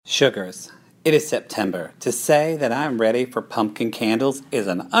Sugars, it is September. To say that I'm ready for pumpkin candles is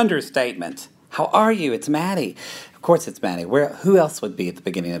an understatement. How are you? It's Mattie. Of course it's Mattie. Who else would be at the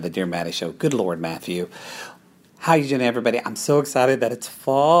beginning of the Dear Mattie show? Good Lord, Matthew. How you doing, everybody? I'm so excited that it's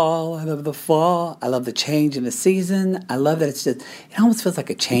fall. I love the fall. I love the change in the season. I love that it almost feels like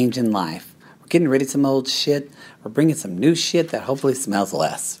a change in life. We're getting rid of some old shit. We're bringing some new shit that hopefully smells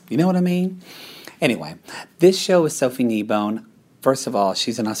less. You know what I mean? Anyway, this show is Sophie Kneebone. First of all,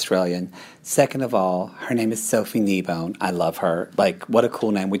 she's an Australian. Second of all, her name is Sophie Kneebone. I love her. Like, what a cool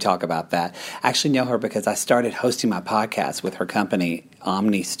name. We talk about that. I actually know her because I started hosting my podcast with her company,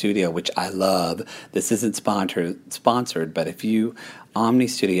 Omni Studio, which I love. This isn't sponsored, but if you, Omni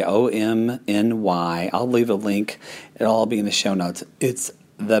Studio, OMNY, I'll leave a link. It'll all be in the show notes. It's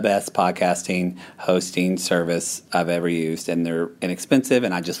the best podcasting hosting service I've ever used, and they're inexpensive,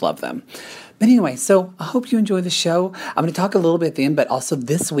 and I just love them. But anyway, so I hope you enjoy the show. I'm going to talk a little bit at the end, but also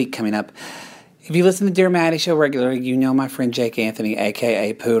this week coming up, if you listen to the Dear Mattie show regularly, you know my friend Jake Anthony,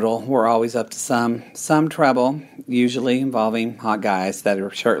 a.k.a. Poodle. We're always up to some trouble, usually involving hot guys that are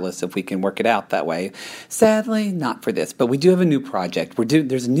shirtless, if we can work it out that way. Sadly, not for this, but we do have a new project.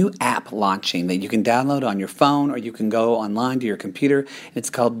 There's a new app launching that you can download on your phone, or you can go online to your computer, and it's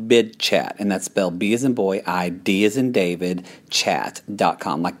called BidChat, and that's spelled B as in boy, I, D as in David,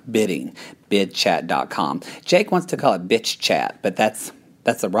 chat.com, like bidding, bidchat.com. Jake wants to call it bitch chat, but that's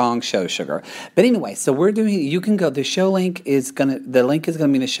the wrong show, sugar. But anyway, so you can go, the link is going to be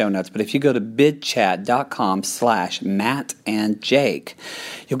in the show notes, but if you go to bidchat.com/Matt and Jake,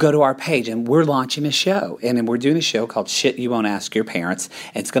 you'll go to our page, and we're launching a show, and we're doing a show called Shit You Won't Ask Your Parents,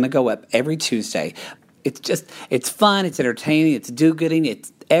 and it's going to go up every Tuesday. It's fun, it's entertaining, it's do-gooding,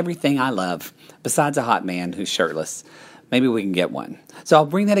 it's everything I love, besides a hot man who's shirtless. Maybe we can get one. So I'll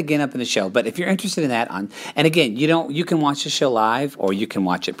bring that again up in the show. But if you're interested in that, and again, you can watch the show live, or you can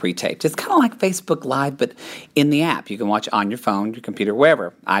watch it pre-taped. It's kind of like Facebook Live, but in the app. You can watch on your phone, your computer,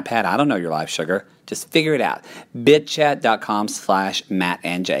 wherever. iPad, I don't know your life, sugar. Just figure it out. bidchat.com/Matt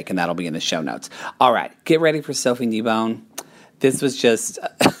and Jake, and that'll be in the show notes. All right, get ready for Sophie Kneebone. This was just,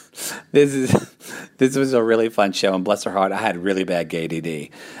 this was a really fun show, and bless her heart, I had really bad gay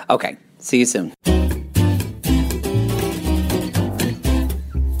DD. Okay, see you soon.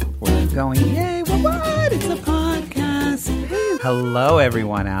 Going, yay, what? It's a podcast. Hello,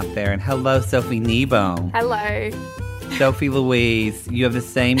 everyone out there, and hello, Sophie Kneebone. Hello. Sophie Louise, you have the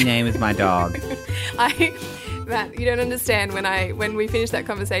same name as my dog. Matt, you don't understand. When we finished that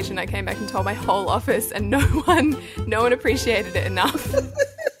conversation, I came back and told my whole office, and no one appreciated it enough.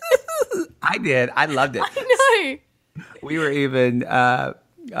 I did. I loved it. I know. We were even.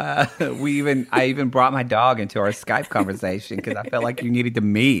 I even brought my dog into our Skype conversation because I felt like you needed to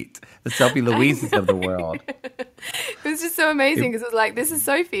meet the Sophie Louises of the world. It was just so amazing because it was like, this is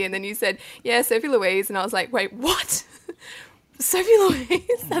Sophie. And then you said, yeah, Sophie Louise. And I was like, wait, what? Sophie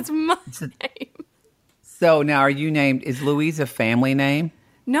Louise? That's my name. So now are you named, is Louise a family name?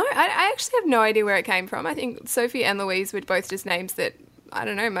 No, I actually have no idea where it came from. I think Sophie and Louise were both just names that, I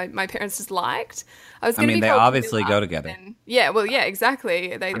don't know, my parents just liked. They obviously go together.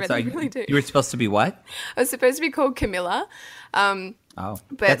 Exactly. They really do. You were supposed to be what? I was supposed to be called Camilla. But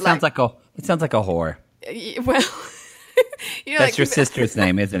it sounds like a whore. Well, that's your sister's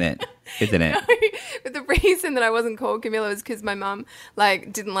name, isn't it? No, but the reason that I wasn't called Camilla was because my mum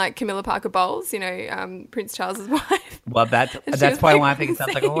didn't like Camilla Parker Bowles, Prince Charles's wife. Well, that's probably why I think it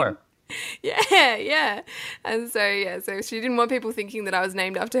sounds like a whore. Yeah. And so she didn't want people thinking that I was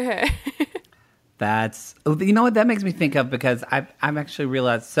named after her. You know what that makes me think of, because I've actually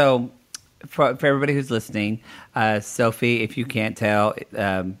realized, so for everybody who's listening, Sophie, if you can't tell,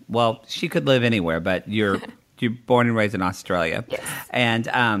 well, she could live anywhere, but you're born and raised in Australia. Yes.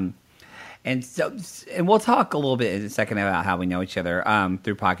 And we'll talk a little bit in a second about how we know each other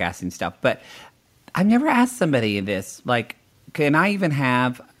through podcasting stuff, but I've never asked somebody this, like, can I even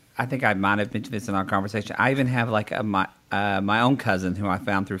have, I think I might have mentioned this in our conversation, I even have my own cousin who I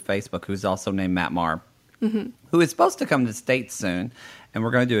found through Facebook, who's also named Matt Marr, who is supposed to come to the States soon, and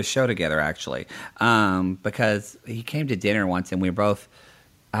we're going to do a show together, actually, because he came to dinner once, and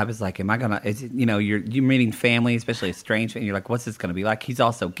I was like, am I going to, you're meeting family, especially a strange family, you're like, what's this going to be like? He's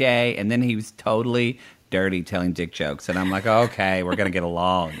also gay, and then he was totally dirty telling dick jokes, and I'm like, okay, we're going to get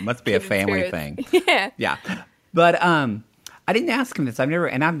along. It must be a family thing. Yeah. But, I didn't ask him this. I've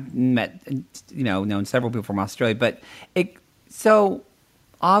met, known several people from Australia, but so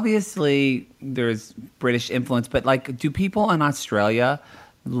obviously there's British influence, but do people in Australia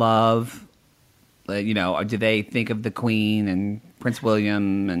love, do they think of the Queen and Prince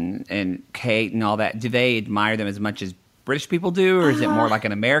William and Kate and all that? Do they admire them as much as British people do, or is it more like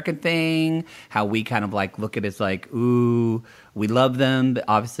an American thing? How we kind of like look at it as like, ooh, we love them, but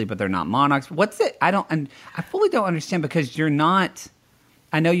obviously, but they're not monarchs. What's it? I fully don't understand because you're not.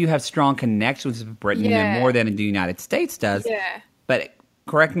 I know you have strong connections with Britain and more than the United States does. Yeah. But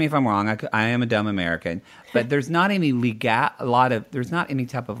correct me if I'm wrong. I am a dumb American, but there's not any there's not any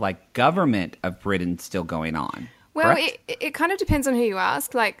type of like government of Britain still going on. Well, it kind of depends on who you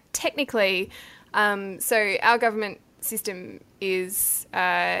ask. Like technically, so our government system is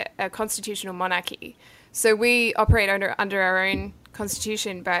a constitutional monarchy. So we operate under our own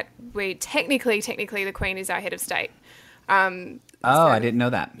constitution, but we technically the Queen is our head of state. I didn't know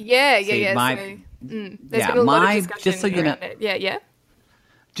that. Yeah. There's been a lot of discussion just so you know, it. Yeah.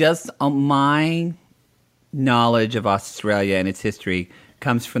 Just on my knowledge of Australia and its history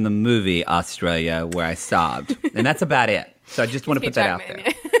comes from the movie Australia, where I sobbed, and that's about it. So I just want to put that out there.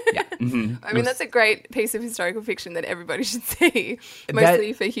 Yeah. Mm-hmm. I mean, that's a great piece of historical fiction that everybody should see.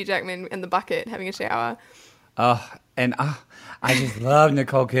 Mostly for Hugh Jackman and the bucket having a shower. I just love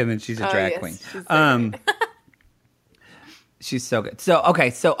Nicole Kidman. She's a drag queen. She's so she's so good. So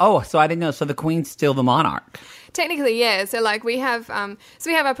I didn't know. So the Queen's still the monarch. Technically, yeah. So like we have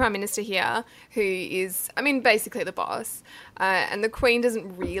our Prime Minister here, who is, I mean, basically the boss, and the Queen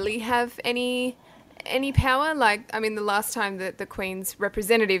doesn't really have any power. Like, I mean, the last time that the Queen's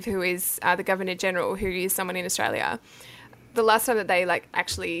representative, who is the Governor General, who is someone in Australia, the last time that they like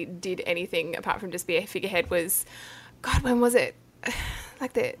actually did anything apart from just be a figurehead was, God, when was it?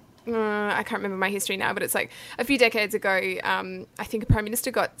 Like I can't remember my history now, but it's like a few decades ago. I think a Prime Minister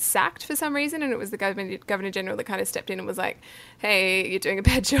got sacked for some reason, and it was the Governor General that kind of stepped in and was like, "Hey, you're doing a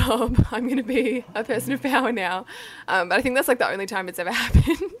bad job. I'm going to be a person of power now." But I think that's like the only time it's ever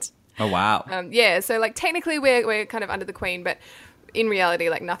happened. Oh wow! So like technically we're kind of under the Queen, but in reality,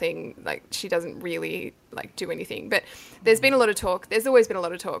 like nothing. Like she doesn't really like do anything. But there's been a lot of talk. There's always been a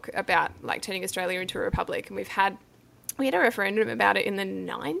lot of talk about like turning Australia into a republic, and we had a referendum about it in the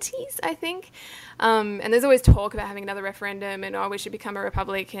 90s, I think. And there's always talk about having another referendum and, we should become a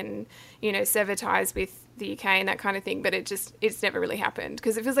republic and, sever ties with the UK and that kind of thing. But it's never really happened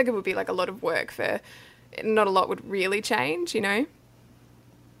because it feels like it would be like a lot of work not a lot would really change, So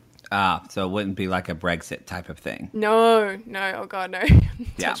it wouldn't be like a Brexit type of thing. No. Oh, God, no.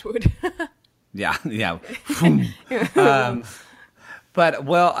 Touch wood. Yeah.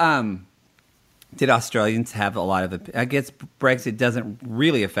 Did Australians have a lot of? I guess Brexit doesn't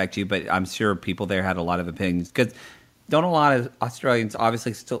really affect you, but I'm sure people there had a lot of opinions because don't a lot of Australians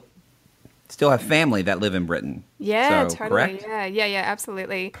obviously still have family that live in Britain? Yeah, so, totally. Correct? Yeah,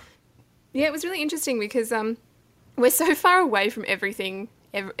 absolutely. Yeah, it was really interesting because we're so far away from everything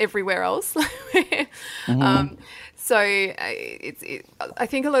everywhere else. Mm-hmm. So I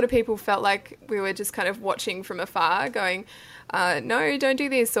think a lot of people felt like we were just kind of watching from afar going, no, don't do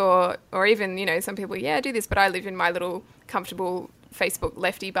this. Or even, some people, yeah, do this. But I live in my little comfortable Facebook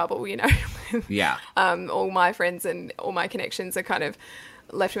lefty bubble, Yeah. All my friends and all my connections are kind of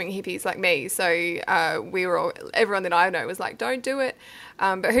left-wing hippies like me. So everyone that I know was like, don't do it.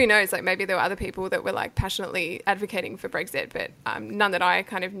 But who knows, like maybe there were other people that were like passionately advocating for Brexit, but none that I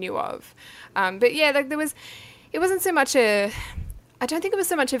kind of knew of. But yeah, like it wasn't so much I don't think it was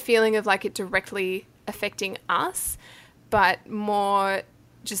so much a feeling of like it directly affecting us, but more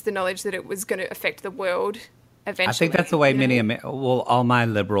just the knowledge that it was going to affect the world eventually. I think that's the way all my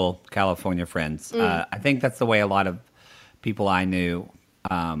liberal California friends, I think that's the way a lot of people I knew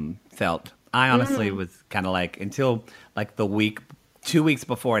felt. I honestly was kind of like, until like 2 weeks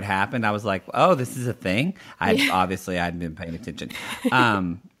before it happened, I was like, oh, this is a thing. Obviously I hadn't been paying attention.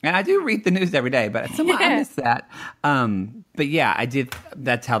 And I do read the news every day, but somehow I miss that. But yeah, I did.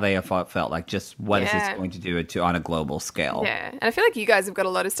 That's how they felt like, just what is this going to do on a global scale? Yeah. And I feel like you guys have got a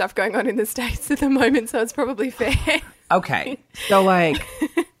lot of stuff going on in the States at the moment, so it's probably fair. Okay. So like,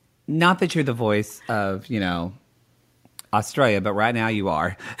 not that you're the voice of, Australia, but right now you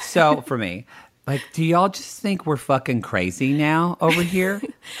are. So for me, like, do y'all just think we're fucking crazy now over here?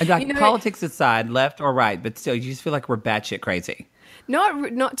 Like, politics aside, left or right, but still, you just feel like we're batshit crazy.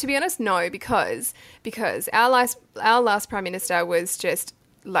 Not to be honest, no, because our last Prime Minister was just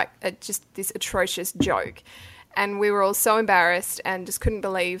like just this atrocious joke, and we were all so embarrassed and just couldn't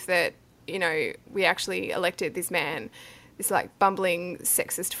believe that we actually elected this man, this like bumbling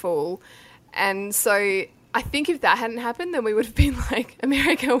sexist fool, and so I think if that hadn't happened, then we would have been like,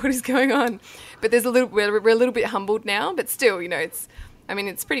 America, what is going on? But we're a little bit humbled now, but still, it's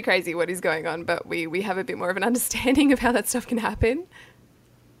pretty crazy what is going on, but we have a bit more of an understanding of how that stuff can happen.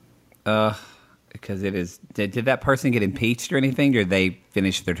 because it is. Did that person get impeached or anything? Or did they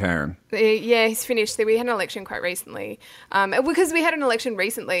finish their term? Yeah, he's finished. So we had an election quite recently. Because we had an election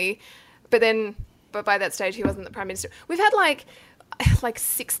recently, but by that stage he wasn't the Prime Minister. We've had like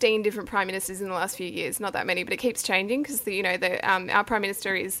 16 different Prime Ministers in the last few years. Not that many, but it keeps changing because our Prime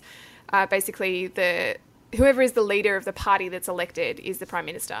Minister is basically whoever is the leader of the party that's elected is the Prime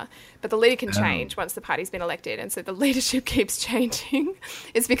Minister. But the leader can change once the party's been elected. And so the leadership keeps changing.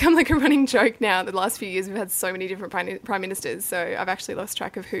 It's become like a running joke now. The last few years we've had so many different Prime Ministers. So I've actually lost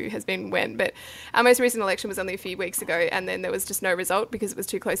track of who has been when. But our most recent election was only a few weeks ago. And then there was just no result because it was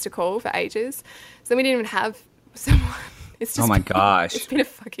too close to call for ages. So then we didn't even have someone. It's just oh my gosh. It's been a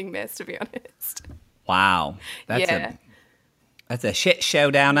fucking mess, to be honest. Wow. That's a shit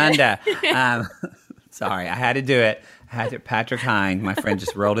show down under. Sorry, I had to do it. Patrick Hine, my friend,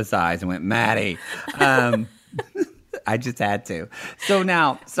 just rolled his eyes and went, Mattie. I just had to. So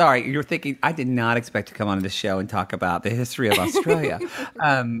now, sorry, you're thinking, I did not expect to come on this show and talk about the history of Australia.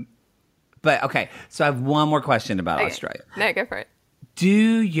 But okay, so I have one more question about Australia. No, go for it. Do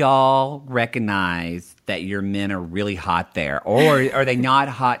y'all recognize that your men are really hot there? Or are they not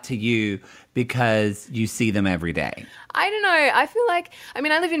hot to you because you see them every day? I don't know. I feel like, I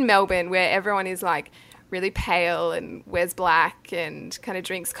live in Melbourne where everyone is like really pale and wears black and kind of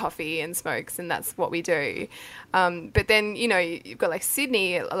drinks coffee and smokes, and that's what we do. But then, you've got like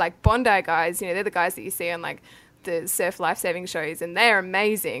Sydney, like Bondi guys, they're the guys that you see on like the surf lifesaving shows, and they're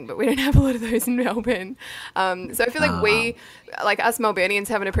amazing, but we don't have a lot of those in Melbourne. So I feel like we, like us Melburnians,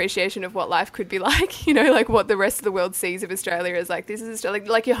 have an appreciation of what life could be like, like what the rest of the world sees of Australia as like, this is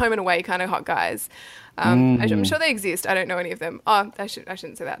like your home and away kind of hot guys. I'm sure they exist. I don't know any of them. Oh, I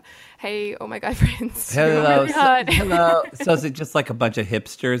shouldn't say that. Hey, all my guy friends. Hello. Hello. So is it just like a bunch of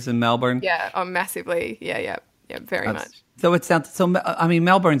hipsters in Melbourne? Yeah, massively. Yeah, very much. So it sounds,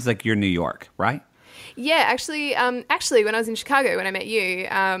 Melbourne's like your New York, right? Yeah, actually, when I was in Chicago, when I met you,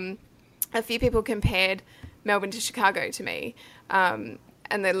 a few people compared Melbourne to Chicago to me. And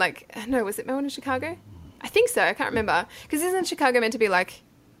they're like, no, was it Melbourne and Chicago? I think so. I can't remember. Because isn't Chicago meant to be like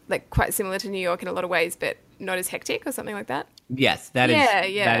quite similar to New York in a lot of ways, but not as hectic or something like that? Yes, that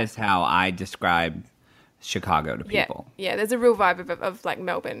is how I describe Chicago to people. Yeah, there's a real vibe of like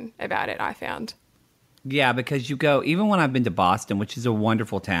Melbourne about it, I found. Yeah, because you go, even when I've been to Boston, which is a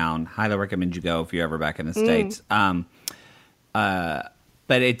wonderful town, highly recommend you go if you're ever back in the States.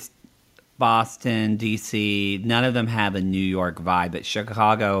 But it's Boston, D.C., none of them have a New York vibe, but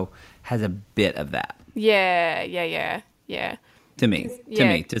Chicago has a bit of that. Yeah. To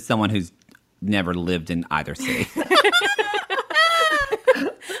me, to someone who's never lived in either city.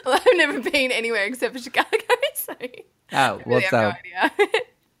 Well, I've never been anywhere except for Chicago, so I really have no idea.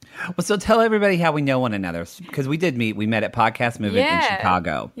 Well, so tell everybody how we know one another, because we did meet. We met at Podcast Movement in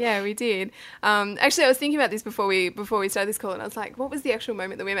Chicago. Yeah, we did. Actually, I was thinking about this before we started this call, and I was like, what was the actual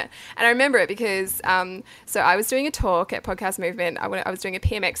moment that we met? And I remember it because so I was doing a talk at Podcast Movement. I was doing a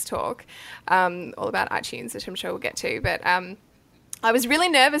PMX talk all about iTunes, which I'm sure we'll get to. But I was really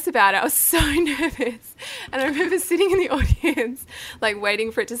nervous about it. I was so nervous. And I remember sitting in the audience, like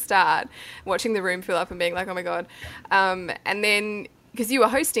waiting for it to start, watching the room fill up and being like, oh my God. And then, because you were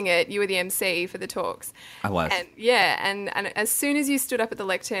hosting it, you were the MC for the talks. I was. And as soon as you stood up at the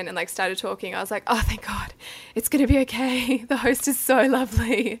lectern and like started talking, I was like, oh, thank God, it's going to be okay. The host is so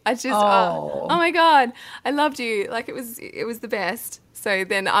lovely. I just, oh my God, I loved you. Like it was the best. So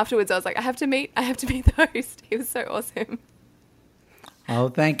then afterwards I was like, I have to meet the host. He was so awesome. Oh,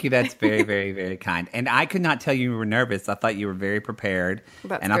 thank you. That's very, very, very kind. And I could not tell you were nervous. I thought you were very prepared.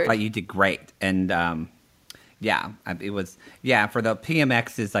 That's and good. I thought you did great. And it was, for the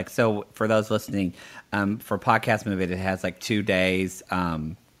PMXs, like, so for those listening, for Podcast Movement, it has like 2 days.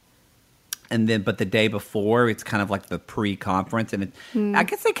 And then, but the day before, it's kind of like the pre-conference. And I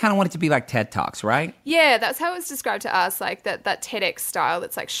guess they kind of want it to be like TED Talks, right? Yeah, that's how it was described to us, like that TEDx style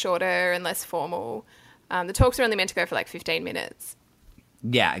that's like shorter and less formal. The talks are only meant to go for like 15 minutes.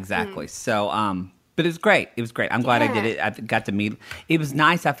 Yeah, exactly. So, but it was great. It was great. I'm glad I did it. I got to meet. It was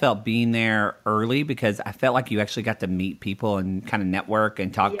nice. I felt being there early because I felt like you actually got to meet people and kind of network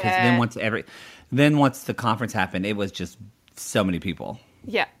and talk. Because then once the conference happened, it was just so many people.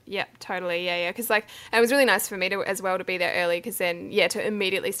 Yeah, totally. Yeah. Because and it was really nice for me to be there early because then, to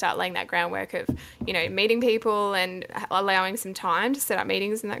immediately start laying that groundwork of, meeting people and allowing some time to set up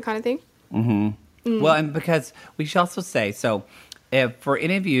meetings and that kind of thing. Mm-hmm. Well, and because we should also say, so for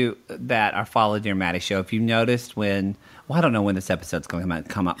any of you that are followed Dear Mattie show, if you noticed I don't know when this episode's going to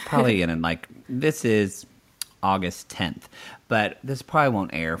come up, probably this is August 10th, but this probably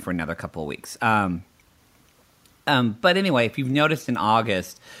won't air for another couple of weeks. But anyway, if you've noticed in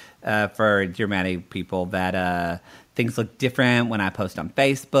August for Dear Mattie people that things look different when I post on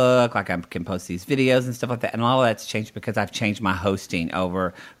Facebook. Like I can post these videos and stuff like that. And all of that's changed because I've changed my hosting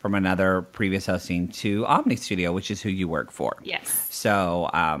over from another previous hosting to Omni Studio, which is who you work for. Yes. So,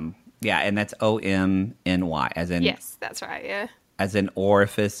 yeah, and that's OMNY, as in... Yes, that's right, yeah. As in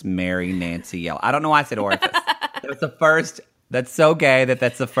orifice, Mary, Nancy, Yell. I don't know why I said orifice. That's the first... That's so gay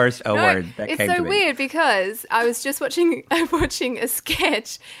that's the first O word that came to me. It's so weird because I was just watching a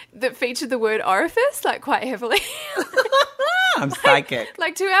sketch that featured the word orifice, like, quite heavily. I'm psychic.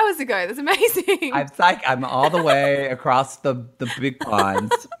 Like 2 hours ago. That's amazing. I'm all the way across the big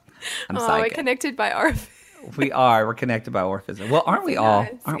ponds. I'm psychic. We're connected by orifice. We are. We're connected by orifice. Well, aren't we all?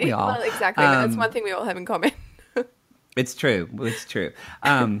 Aren't we all? Well, exactly. That's one thing we all have in common. It's true. It's true.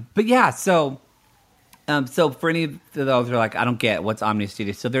 But yeah, so for any of those who are like, I don't get what's Omni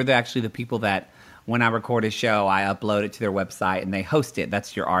Studio. So they're actually the people that when I record a show, I upload it to their website and they host it.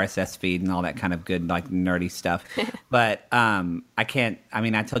 That's your RSS feed and all that kind of good, like nerdy stuff. But I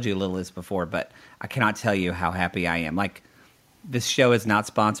told you a little of this before, but I cannot tell you how happy I am. Like, this show is not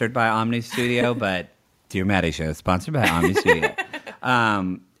sponsored by Omni Studio, but Dear Mattie Show is sponsored by Omni Studio.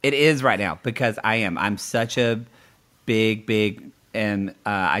 It is right now because I'm such a big, and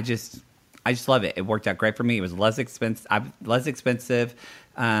I just love it. It worked out great for me. It was less expensive.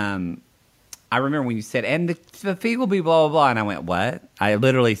 I remember when you said, and the fee will be blah, blah, blah. And I went, what? I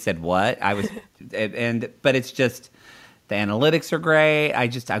literally said, what? But it's just, the analytics are great. I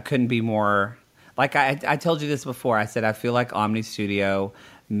couldn't be more, like I told you this before. I said, I feel like Omni Studio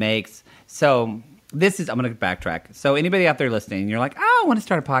makes, I'm going to backtrack. So anybody out there listening, you're like, oh, I want to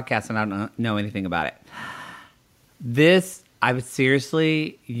start a podcast and I don't know anything about it. I would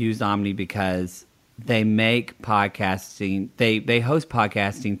seriously use Omni because they make podcasting, they host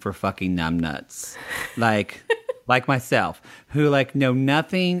podcasting for fucking numbnuts. Like myself, who like know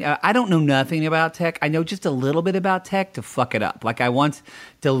nothing. I don't know nothing about tech. I know just a little bit about tech to fuck it up. Like I once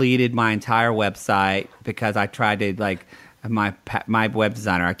deleted my entire website because I tried to like, my web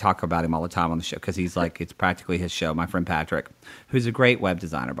designer, I talk about him all the time on the show because he's like, it's practically his show. My friend Patrick, who's a great web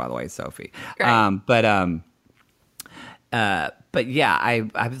designer, by the way, Sophie. Great. But yeah,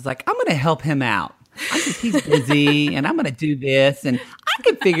 I was like, I'm going to help him out. He's busy, and I'm going to do this, and I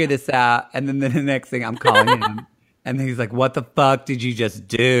can figure this out. And then the next thing, I'm calling him, and he's like, "What the fuck did you just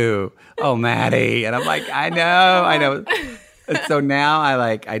do? Oh, Mattie!" And I'm like, "I know." And so now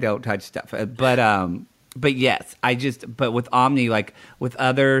I don't touch stuff, but yes, but with Omni, like with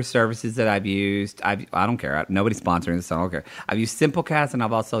other services that I've used, I don't care. Nobody's sponsoring this, so I don't care. I've used Simplecast and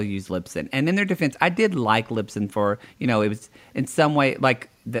I've also used Libsyn. And in their defense, I did like Libsyn for, it was in some way like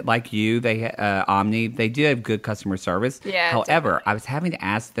you, Omni, they do have good customer service. Yeah. However, definitely. I was having to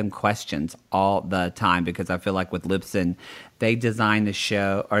ask them questions all the time because I feel like with Libsyn, they designed the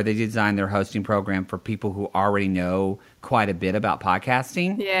show or they designed their hosting program for people who already know quite a bit about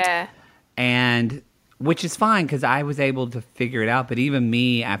podcasting. Yeah. And which is fine because I was able to figure it out. But even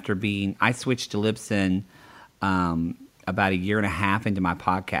me, I switched to Libsyn about 1.5 years into my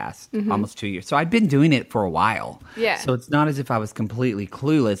podcast, almost 2 years. So I'd been doing it for a while. Yeah. So it's not as if I was completely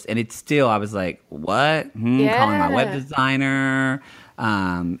clueless. And it's still, I was like, what? Yeah. Calling my web designer,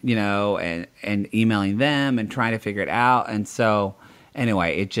 and emailing them and trying to figure it out. And so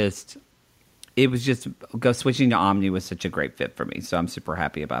anyway, switching to Omni was such a great fit for me. So I'm super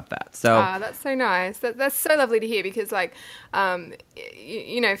happy about that. So that's so nice. That's so lovely to hear because like, for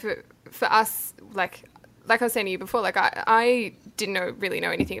us, like I was saying to you before, like I didn't really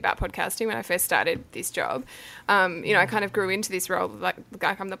know anything about podcasting when I first started this job. I kind of grew into this role, like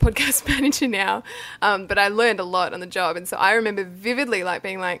I'm the podcast manager now. But I learned a lot on the job. And so I remember vividly like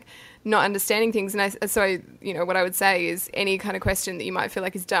being like, not understanding things. And what I would say is any kind of question that you might feel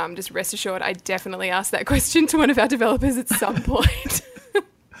like is dumb, just rest assured I definitely asked that question to one of our developers at some point.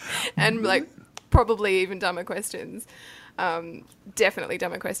 And like probably even dumber questions. Definitely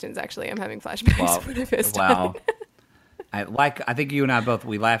dumber questions, actually. I'm having flashbacks when I first started. Wow. I think you and I both,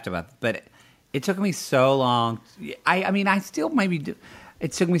 we laughed about it, but it took me so long. I still maybe do.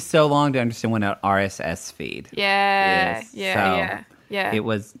 It took me so long to understand what an RSS feed is. Yeah. It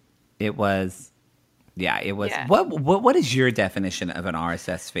was. Yeah. What is your definition of an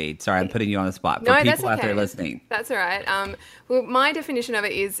RSS feed? Sorry, I'm putting you on the spot for people out there listening. That's all right. Well, my definition of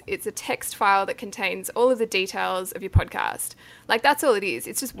it is it's a text file that contains all of the details of your podcast. Like that's all it is.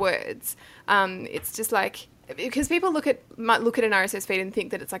 It's just words. It's just like because people might look at an RSS feed and think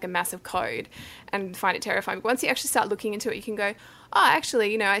that it's like a massive code and find it terrifying. But once you actually start looking into it, you can go, oh,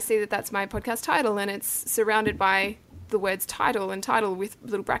 actually, I see that that's my podcast title and it's surrounded by the words title and title with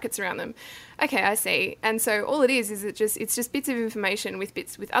little brackets around them. Okay, I see. And so all it is it's just bits of information with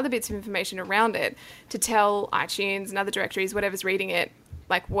other bits of information around it to tell iTunes and other directories, whatever's reading it,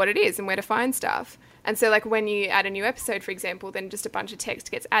 like what it is and where to find stuff. And so like when you add a new episode, for example, then just a bunch of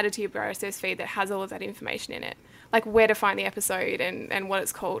text gets added to your RSS feed that has all of that information in it, like where to find the episode and what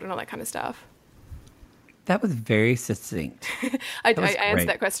it's called and all that kind of stuff. That was very succinct. I answered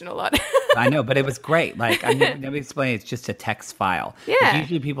that question a lot. I know, but it was great. Like, I mean, let me explain. It's just a text file. Yeah. Like,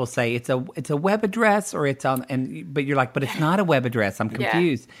 usually people say it's a web address or it's on, but you're like, but it's not a web address. I'm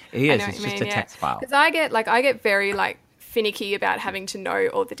confused. Yeah. It is. It's just a text file. Because I get very like finicky about having to know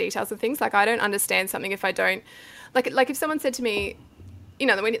all the details of things. Like, I don't understand something if I don't, like if someone said to me, you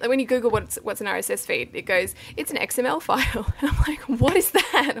know, when you Google what's an RSS feed, it goes, it's an XML file. And I'm like, what is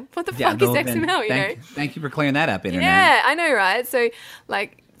that? What the fuck is XML, Thank you for clearing that up, Internet. Yeah, I know, right? So,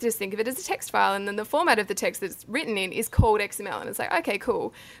 like, just think of it as a text file, and then the format of the text that's written in is called XML. And it's like, okay,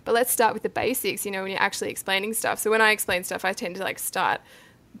 cool. But let's start with the basics, you know, when you're actually explaining stuff. So when I explain stuff, I tend to, like, start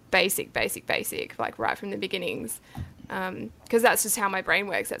basic, like, right from the beginnings. Because that's just how my brain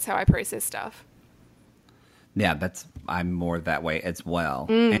works. That's how I process stuff. Yeah, I'm more that way as well.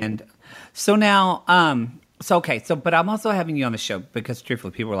 And so now, but I'm also having you on the show because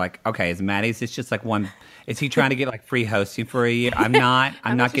truthfully, people are like, okay, is Mattie's? It's just like one. Is he trying to get like free hosting for a year? I'm not.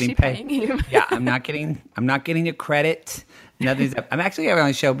 I'm not getting paid. Yeah, I'm not getting a credit. Nothing's up. I'm actually having on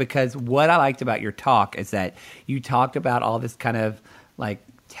the show because what I liked about your talk is that you talked about all this kind of like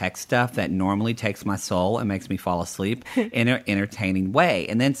tech stuff that normally takes my soul and makes me fall asleep in an entertaining way.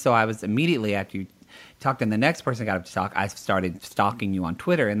 And then so I was immediately after you talked, and the next person got up to talk, I started stalking you on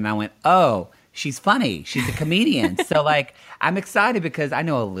Twitter, and I went, oh, she's funny. She's a comedian. So, like, I'm excited because I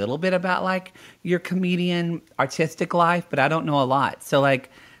know a little bit about, like, your comedian artistic life, but I don't know a lot. So, like,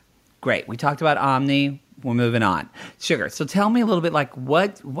 great. We talked about Omni. We're moving on. Sugar, so tell me a little bit, like,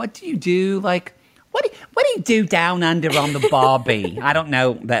 what do you do? Like, what do you do down under on the Barbie? I don't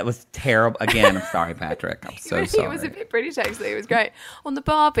know. That was terrible. Again, I'm sorry, Patrick. I'm so sorry. It was a bit British, actually. It was great. On the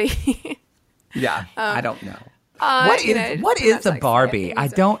Barbie. Yeah, I don't know. What is a Barbie? I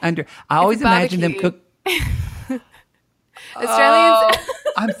don't I always imagine them cook. Australians.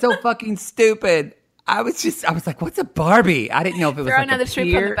 I'm so fucking stupid. I was like, what's a Barbie? I didn't know if it was throw like another a strip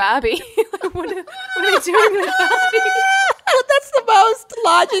pier. on the Barbie. what are they doing with Barbie? That's the most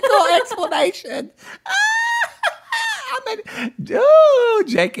logical explanation.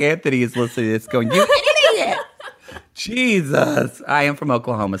 Jake Anthony is listening to this going, you idiot. Jesus. I am from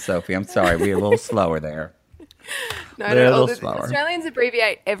Oklahoma, Sophie. I'm sorry. We're a little slower there. No, a little slower. Australians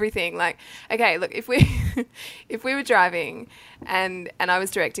abbreviate everything. Like, okay, look, if we were driving and I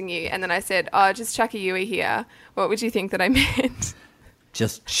was directing you and then I said, oh, just chuck a Yui here, what would you think that I meant?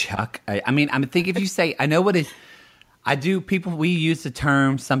 Just chuck. I mean, I think if you say, I know what it we use the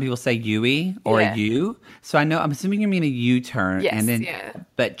term, some people say Yui or a U. So I'm assuming you mean a U-turn. Yes, and then,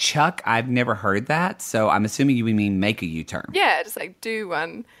 but chuck, I've never heard that. So I'm assuming you mean make a U-turn. Yeah, just like do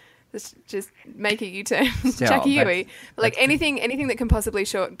one. Just make a U-turn. Chuck a Yui. Like anything that can possibly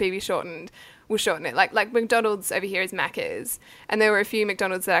be shortened, we'll shorten it. Like McDonald's over here is Macca's. And there were a few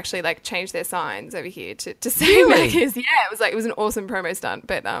McDonald's that actually like changed their signs over here to say really? Macca's. Yeah, it was an awesome promo stunt,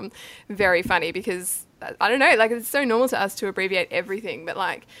 but very funny because I don't know, like it's so normal to us to abbreviate everything, but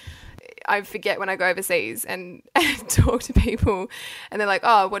like I forget when I go overseas and talk to people and they're like,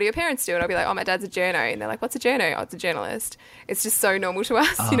 oh, what do your parents do? And I'll be like, oh, my dad's a journo. And they're like, what's a journo? Oh, it's a journalist. It's just so normal to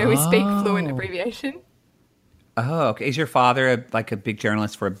us. You know, we speak fluent abbreviation. Oh, okay. Is your father a big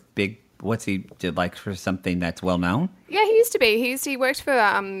journalist for a big, what's he did like for something that's well known? Yeah, he used to be. He worked for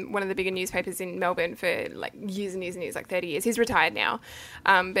one of the bigger newspapers in Melbourne for like years and years and years, like 30 years. He's retired now.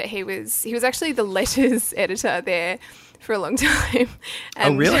 But he was actually the letters editor there for a long time.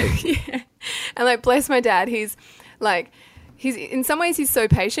 And, oh, really? Yeah. And like, bless my dad, he's in some ways he's so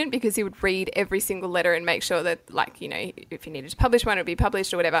patient because he would read every single letter and make sure that, like, you know, if he needed to publish one, it would be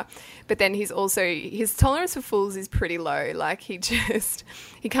published or whatever. But then his tolerance for fools is pretty low. Like, he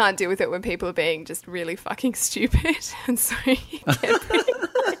can't deal with it when people are being just really fucking stupid. And so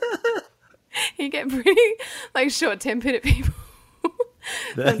he get pretty like short-tempered at people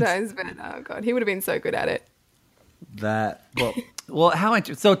sometimes. But oh god, he would have been so good at it. How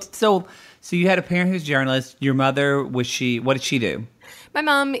much? So you had a parent who's a journalist. Your mother, what did she do? My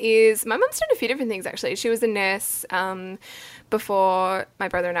mum's done a few different things, actually. She was a nurse before my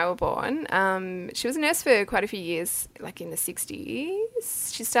brother and I were born. She was a nurse for quite a few years, like in the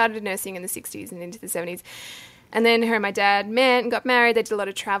 60s. She started nursing in the 60s and into the 70s. And then her and my dad met and got married. They did a lot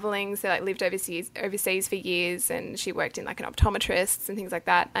of traveling. So like lived overseas for years, and she worked in like an optometrist and things like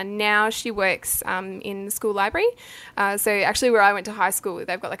that. And now she works in the school library. So actually where I went to high school,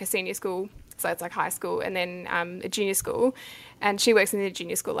 they've got like a senior school. So it's like high school and then a junior school. And she works in the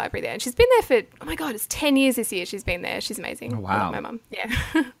junior school library there. And she's been there for, oh my God, it's 10 years this year she's been there. She's amazing. Oh, wow. I love my mum.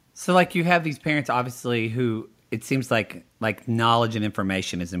 Yeah. So like you have these parents obviously who it seems like knowledge and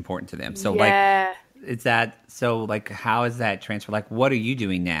information is important to them. So like is that so like how is that transfer? Like what are you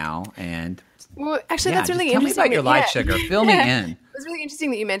doing now? And well, actually that's really tell interesting. Tell me about your life, sugar. Fill me in. It's really interesting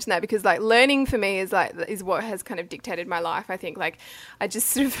that you mentioned that because like learning for me is what has kind of dictated my life. I think like I just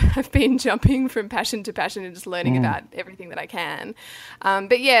sort of have been jumping from passion to passion and just learning about everything that I can.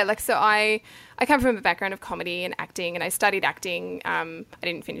 But yeah, like so I come from a background of comedy and acting, and I studied acting. I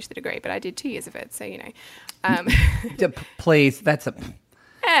didn't finish the degree, but I did 2 years of it. So you know, please, that's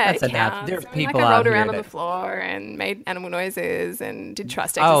that's enough. There's people I rolled out around here on the floor and made animal noises and did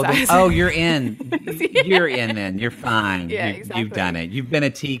trust exercises. You're in. You're in. Then you're fine. Yeah, exactly. You've done it. You've been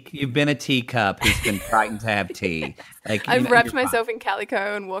a teacup who's been frightened to have tea. Like I've wrapped myself in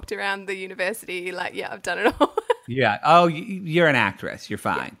calico and walked around the university. Like, yeah, I've done it all. Yeah. Oh, you're an actress. You're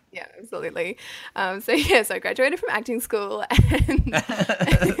fine. Yeah, absolutely. So I graduated from acting school and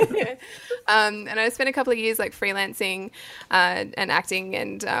I spent a couple of years like freelancing and acting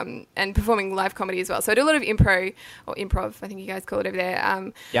and performing live comedy as well. So I do a lot of improv, I think you guys call it over there.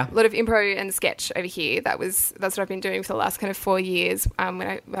 A lot of improv and sketch over here. That's what I've been doing for the last kind of 4 years.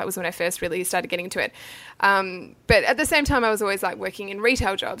 That was when I first really started getting into it. But at the same time, I was always like working in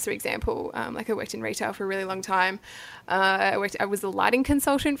retail jobs, for example. Like I worked in retail for a really long time. I was a lighting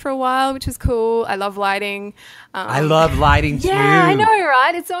consultant for a while, which was cool. I love lighting. I love lighting too. Yeah, I know,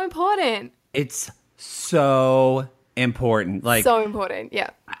 right? It's so important. It's so important. Like so important. Yeah.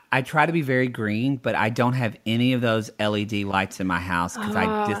 I try to be very green, but I don't have any of those LED lights in my house because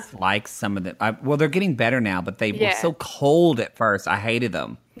I dislike some of them. Well, they're getting better now, but they were so cold at first. I hated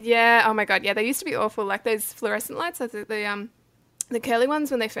them. Yeah. Oh my God. Yeah. They used to be awful. Like those fluorescent lights, like the curly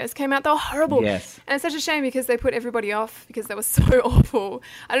ones when they first came out, they were horrible. Yes. And it's such a shame because they put everybody off because they were so awful.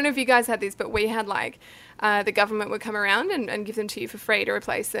 I don't know if you guys had this, but we had like the government would come around and give them to you for free to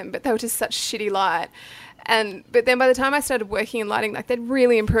replace them, but they were just such shitty light. But then by the time I started working in lighting, like they'd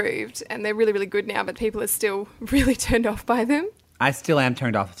really improved and they're really, really good now, but people are still really turned off by them. I still am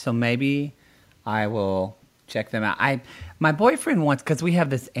turned off. So maybe I will check them out. My boyfriend wants, because we have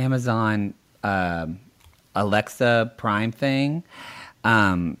this Amazon Alexa Prime thing,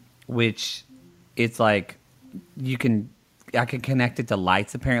 which it's like I can connect it to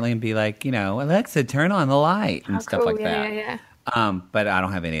lights apparently and be like, Alexa, turn on the light and stuff like that. Yeah. But I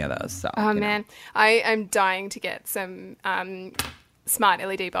don't have any of those. So, man, I am dying to get some smart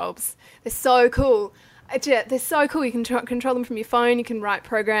LED bulbs. They're so cool. They're so cool. You can control them from your phone. You can write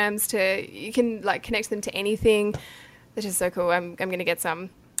programs you can like connect them to anything. They're just so cool. I'm going to get some.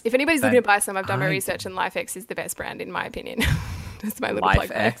 If anybody's looking to buy some, I've done my research and LifeX is the best brand in my opinion. That's my little plug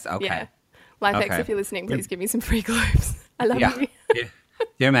there. LifeX, okay. Yeah. LifeX, if you're listening, please give me some free globes. I love you.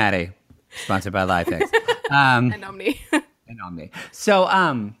 Dear Mattie, sponsored by LifeX. And Omni. And Omni. So,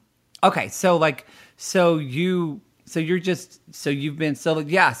 okay. So what are you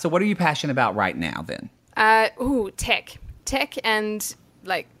passionate about right now then? Tech and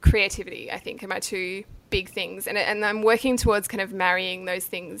like creativity, I think are my two big things, and I'm working towards kind of marrying those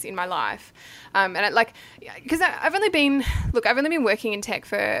things in my life. Because I've only been working in tech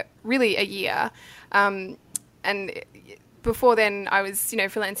for really a year, and before then I was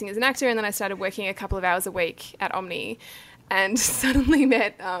freelancing as an actor, and then I started working a couple of hours a week at Omni, and suddenly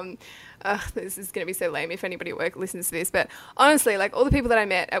met. This is going to be so lame if anybody at work listens to this, but honestly, like all the people that I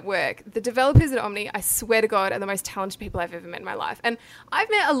met at work, the developers at Omni, I swear to God, are the most talented people I've ever met in my life. And I've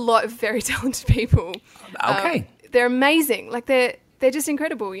met a lot of very talented people. Okay. They're amazing. Like they're just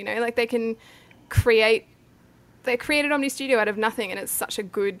incredible, like they created Omni Studio out of nothing, and it's such a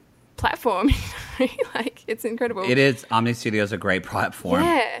good platform. Like it's incredible. It is. Omni Studio is a great platform.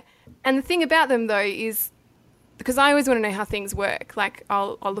 Yeah. And the thing about them though is, because I always want to know how things work. Like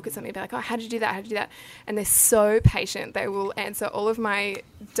I'll look at something and be like, oh, how did you do that? How did you do that? And they're so patient. They will answer all of my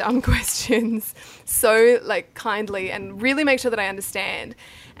dumb questions so like kindly and really make sure that I understand.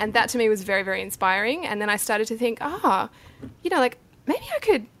 And that to me was very, very inspiring. And then I started to think, like maybe I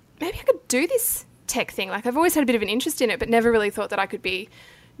could do this tech thing. Like I've always had a bit of an interest in it, but never really thought that I could be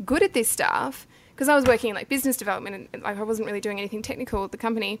good at this stuff because I was working in like business development and like I wasn't really doing anything technical at the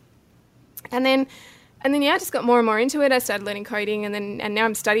company. And then I just got more and more into it. I started learning coding and now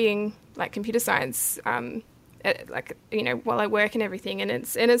I'm studying like computer science like, you know, while I work and everything. And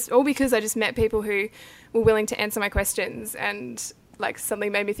it's all because I just met people who were willing to answer my questions, and like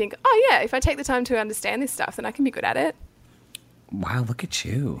something made me think, oh yeah, if I take the time to understand this stuff, then I can be good at it. Wow, look at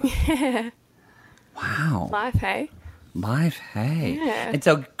you. Yeah. Wow. Life, hey? Life, hey. Yeah. And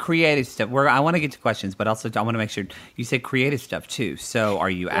so creative stuff. I want to get to questions, but also I want to make sure you said creative stuff too. So are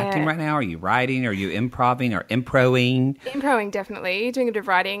you acting right now? Are you writing? Are you improving or improing? Improing, definitely. Doing a bit of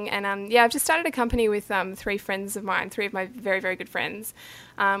writing. And I've just started a company with 3 friends of mine, 3 of my very, very good friends.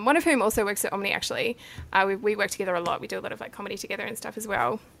 One of whom also works at Omni, actually. We work together a lot. We do a lot of like comedy together and stuff as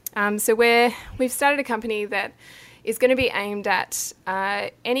well. So we've started a company that is going to be aimed at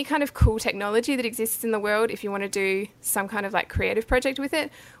any kind of cool technology that exists in the world. If you want to do some kind of like creative project with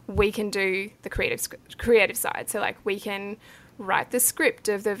it, we can do the creative side. So like we can write the script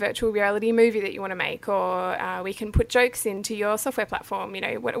of the virtual reality movie that you want to make, or we can put jokes into your software platform, you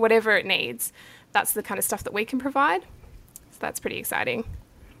know, whatever it needs. That's the kind of stuff that we can provide. So that's pretty exciting.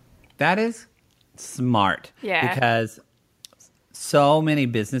 That is smart. Yeah. Because so many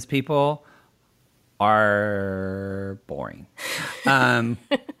business people are boring. And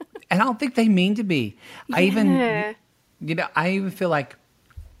I don't think they mean to be. Yeah. I even feel like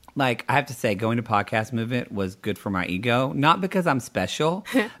I have to say, going to podcast movement was good for my ego. Not because I'm special,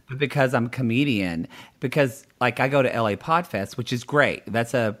 but because I'm a comedian. Because like I go to LA Podfest, which is great.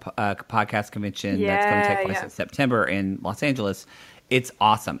 That's a podcast convention that's going to take place in September in Los Angeles. It's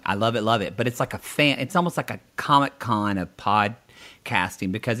awesome. I love it. But it's like it's almost like a Comic-Con of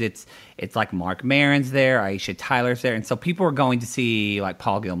podcasting, because it's like Mark Maron's there, Aisha Tyler's there, and so people are going to see like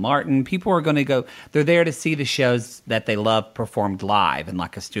Paul Gilmartin. People are going to go. They're there to see the shows that they love performed live in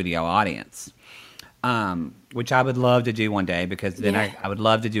like a studio audience, which I would love to do one day, because then I would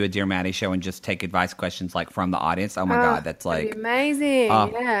love to do a Dear Mattie show and just take advice questions like from the audience. Oh my God, that's like that'd be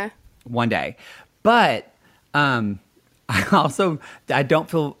amazing. One day, but I don't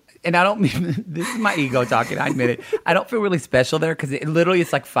feel. And I don't mean, this is my ego talking, I admit it. I don't feel really special there, because it literally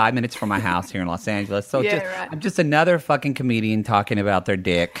is like 5 minutes from my house here in Los Angeles. So I'm just another fucking comedian talking about their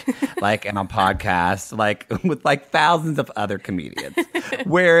dick, like, and on podcasts, like, with like thousands of other comedians.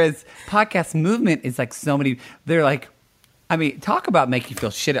 Whereas podcast movement is like so many, they're like, I mean, talk about make you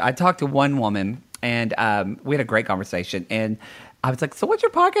feel shit. I talked to one woman, and we had a great conversation, and I was like, so what's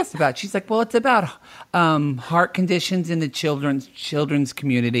your podcast about? She's like, well, it's about heart conditions in the children's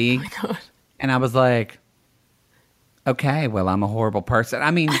community. Oh, my God. And I was like, okay, well, I'm a horrible person. I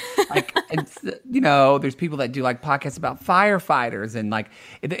mean, like, it's, you know, there's people that do like podcasts about firefighters, and like,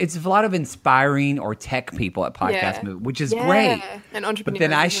 it's a lot of inspiring or tech people at Podcast Movement, which is great. And entrepreneurs. But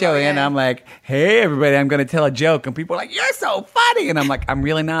then I show in, I'm like, hey, everybody, I'm going to tell a joke. And people are like, you're so funny. And I'm like, I'm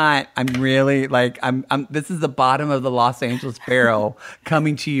really not. I'm really like, this is the bottom of the Los Angeles barrel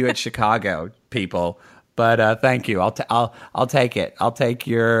coming to you at Chicago, people. But thank you. I'll take it. I'll take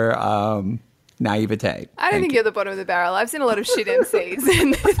your, naivete. I don't think you're the bottom of the barrel. I've seen a lot of shit MCs,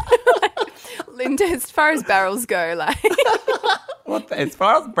 and as far as barrels go, like well, as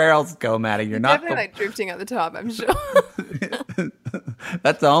far as barrels go, Mattie, you're not definitely like drifting at the top, I'm sure.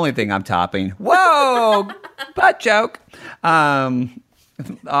 That's the only thing I'm topping. Whoa, butt joke. All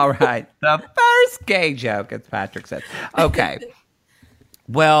right, the first gay joke, as Patrick says. Okay.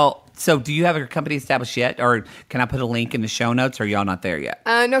 Well, so do you have your company established yet? Or can I put a link in the show notes, or are y'all not there yet?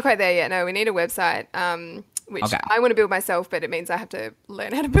 Not quite there yet. No, we need a website, which I want to build myself, but it means I have to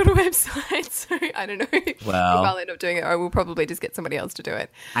learn how to build a website. So I don't know if I'll end up doing it, or we'll probably just get somebody else to do it.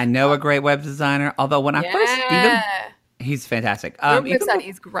 I know a great web designer, although when I first he's fantastic. Your website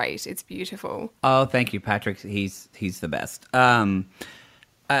is great. It's beautiful. Oh, thank you, Patrick. He's the best.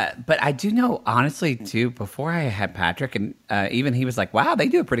 But I do know, honestly, too, before I had Patrick, and even he was like, wow, they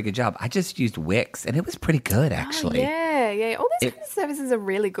do a pretty good job. I just used Wix, and it was pretty good, actually. Oh, yeah. All these kind of services are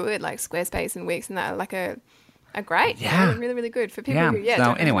really good, like Squarespace and Wix, and that are great. Yeah. Really, really good for people who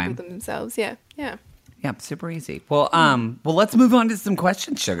don't build them themselves. Yeah. Yeah, super easy. Well, let's move on to some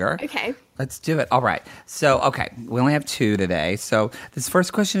questions, Sugar. Okay. Let's do it. All right. So, we only have 2 today. So, this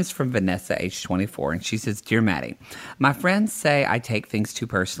first question is from Vanessa, age 24, and she says, Dear Mattie, my friends say I take things too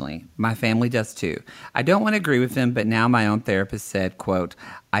personally. My family does too. I don't want to agree with them, but now my own therapist said, quote,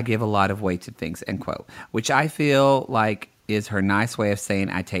 I give a lot of weight to things, end quote, which I feel like is her nice way of saying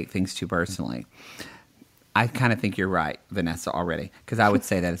I take things too personally. I kind of think you're right, Vanessa, already, because I would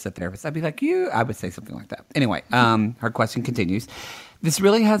say that as a therapist. I'd be like, I would say something like that. Anyway, her question continues. This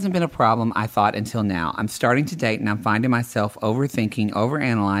really hasn't been a problem, I thought, until now. I'm starting to date, and I'm finding myself overthinking,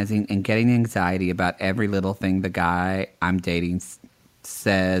 overanalyzing, and getting anxiety about every little thing the guy I'm dating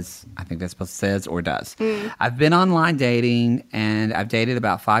says, I think that's supposed to says or does. I've been online dating, and I've dated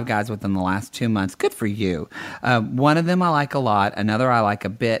about 5 guys within the last 2 months. Good for you. One of them I like a lot, another I like a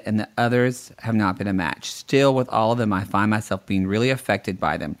bit, and the others have not been a match. Still, with all of them, I find myself being really affected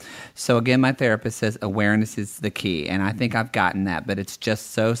by them. So again, my therapist says awareness is the key, and I think I've gotten that, but it's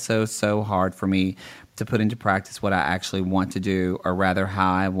just so hard for me to put into practice what I actually want to do, or rather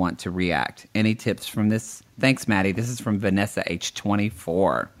how I want to react. Any tips from this? Thanks, Mattie. This is from Vanessa, age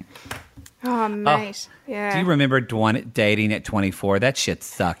 24. Oh, mate. Yeah. Do you remember dating at 24? That shit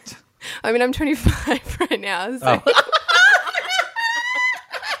sucked. I mean, I'm 25 right now. So. Oh.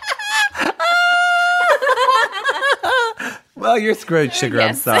 Well, you're screwed, sugar.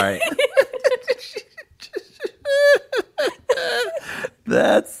 Yes. I'm sorry.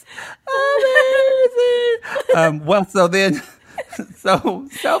 That's amazing. Well, so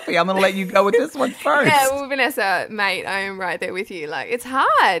Sophie, I'm going to let you go with this one first. Yeah, well, Vanessa, mate, I am right there with you. Like, it's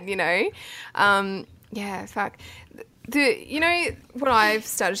hard, you know. Yeah, fuck. You know what I've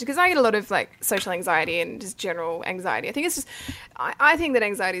started to, because I get a lot of like social anxiety and just general anxiety. I think it's just, I think that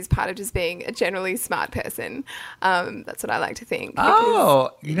anxiety is part of just being a generally smart person. That's what I like to think. Oh,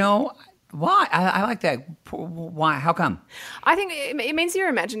 you know. Why? I like that. Why? How come? I think it means you're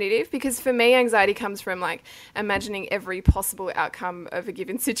imaginative, because for me, anxiety comes from like imagining every possible outcome of a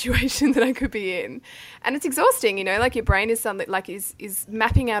given situation that I could be in. And it's exhausting, you know, like your brain is something like is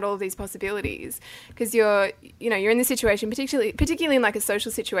mapping out all of these possibilities, because you're in this situation, particularly in like a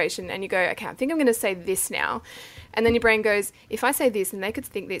social situation, and you go, okay, I think I'm going to say this now. And then your brain goes, if I say this, and they could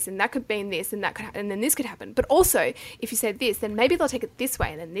think this, and that could mean this, and that could, and then this could happen. But also, if you say this, then maybe they'll take it this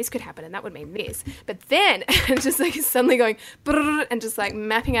way, and then this could happen, and that would mean this. But then, and just like suddenly going, and just like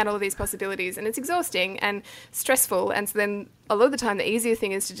mapping out all of these possibilities, and it's exhausting and stressful. And so then a lot of the time, the easier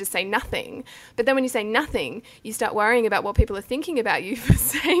thing is to just say nothing. But then when you say nothing, you start worrying about what people are thinking about you for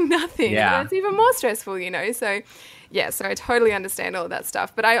saying nothing. Yeah. And it's even more stressful, you know. So, yeah, so I totally understand all of that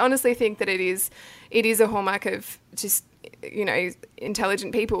stuff. But I honestly think that it is a hallmark of just, you know,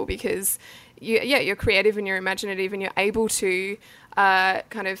 intelligent people, because you're creative and you're imaginative, and you're able to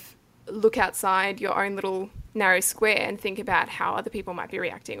kind of look outside your own little narrow square and think about how other people might be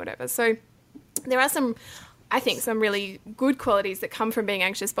reacting, whatever. So there are some really good qualities that come from being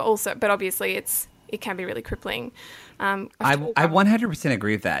anxious, but obviously it can be really crippling. I 100%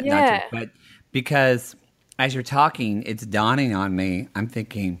 agree with that. Yeah. But because as you're talking, it's dawning on me. I'm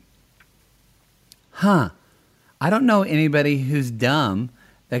thinking, I don't know anybody who's dumb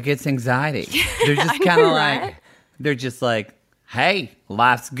that gets anxiety. They're just kind of like, they're just like, hey,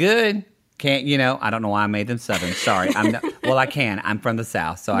 life's good. Can't, you know, I don't know why I made them Southern. Sorry. I can. I'm from the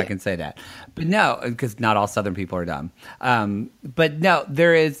South, so I can say that. But no, because not all Southern people are dumb. But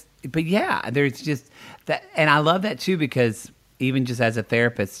there's just that. And I love that too, because even just as a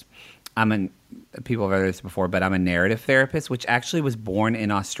therapist, people have heard this before, but I'm a narrative therapist, which actually was born in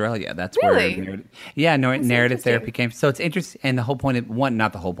Australia. That's really? Where narrative therapy came. So it's interesting. And the whole point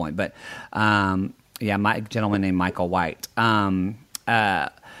not the whole point, but my gentleman named Michael White.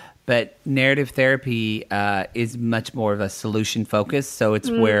 But narrative therapy is much more of a solution focus. So it's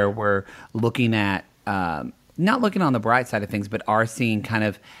where we're looking at not looking on the bright side of things, but are seeing kind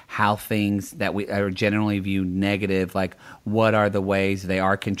of how things that we are generally viewed negative, like what are the ways they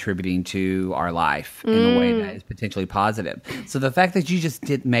are contributing to our life in a way that is potentially positive. So the fact that you just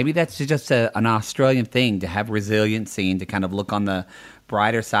did, maybe that's just an Australian thing to have resiliency and to kind of look on the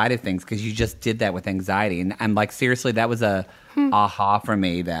brighter side of things, because you just did that with anxiety. And I'm like, seriously, that was a aha for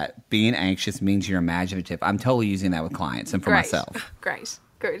me, that being anxious means you're imaginative. I'm totally using that with clients and for myself. Great.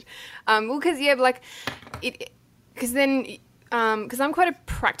 Good. Well, because I'm quite a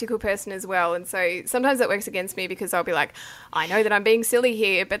practical person as well, and so sometimes that works against me, because I'll be like, I know that I'm being silly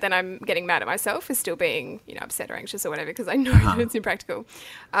here, but then I'm getting mad at myself for still being, you know, upset or anxious or whatever, because I know that it's impractical.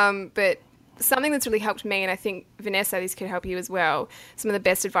 But something that's really helped me, and I think Vanessa, this could help you as well. Some of the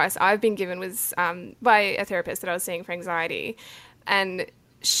best advice I've been given was by a therapist that I was seeing for anxiety, and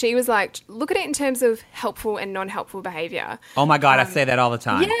she was like, look at it in terms of helpful and non-helpful behavior. Oh my God, I say that all the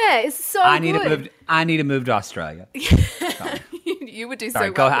time. Yeah, it's so good. I need to move to Australia. You would do sorry,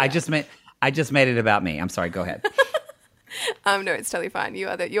 so go well. ahead. I just made it about me. I'm sorry, go ahead. No, it's totally fine. You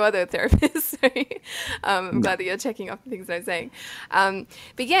are the therapist. So, I'm glad that you're checking off the things I'm saying.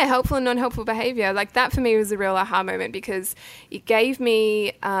 But yeah, helpful and non-helpful behavior, like that for me was a real aha moment, because it gave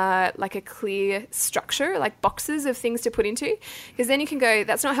me like a clear structure, like boxes of things to put into. Because then you can go,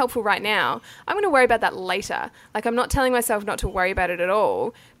 that's not helpful right now. I'm going to worry about that later. Like, I'm not telling myself not to worry about it at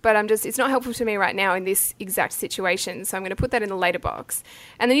all, but it's not helpful to me right now in this exact situation. So I'm going to put that in the later box.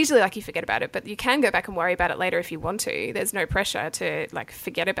 And then usually like you forget about it, but you can go back and worry about it later if you want to. There's no pressure to like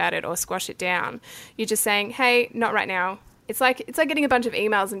forget about it or squash it down. You're just saying, hey, not right now. It's like getting a bunch of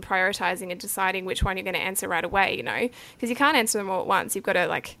emails and prioritizing and deciding which one you're going to answer right away, you know, because you can't answer them all at once. You've got to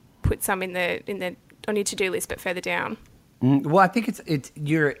like put some on your to-do list, but further down. Well, I think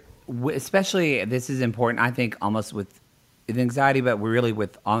especially this is important. I think almost with anxiety, but really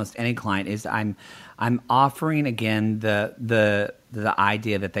with almost any client is I'm offering again the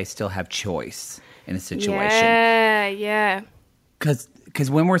idea that they still have choice in a situation. Yeah. Because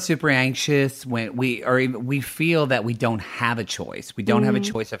when we're super anxious, when we feel that we don't have a choice. We don't have a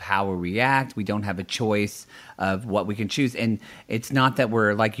choice of how we react. We don't have a choice of what we can choose. And it's not that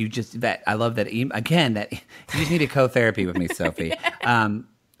we're like I love that again that you just need a co-therapy with me, Sophie. Yeah.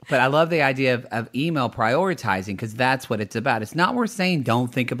 But I love the idea of email prioritizing because that's what it's about. It's not we're saying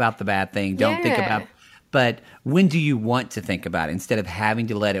don't think about the bad thing, don't think about, but when do you want to think about it instead of having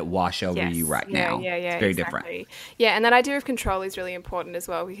to let it wash over you right now? Yeah, it's very different. Yeah, and that idea of control is really important as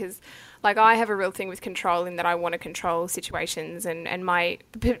well because like I have a real thing with control in that I want to control situations and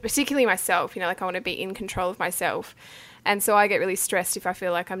particularly myself, you know, like I want to be in control of myself. And so I get really stressed if I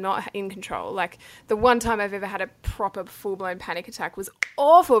feel like I'm not in control. Like the one time I've ever had a proper full-blown panic attack was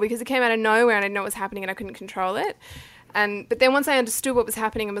awful because it came out of nowhere and I didn't know what was happening and I couldn't control it. But then once I understood what was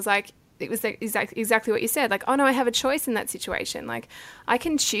happening and was like, it was like exactly what you said. Like, oh no, I have a choice in that situation. Like I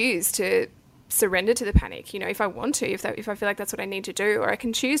can choose to surrender to the panic, you know, if I want to, if I feel like that's what I need to do, or I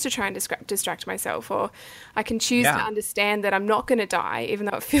can choose to try and distract myself, or I can choose to understand that I'm not going to die, even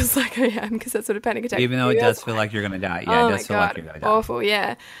though it feels like I am, because that's what a panic attack. Even though it does feel like you're going to die. Yeah, it does feel like you're going to die. Awful,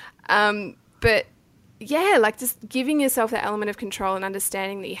 yeah. But yeah, like just giving yourself that element of control and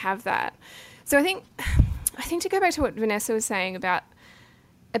understanding that you have that. So I think to go back to what Vanessa was saying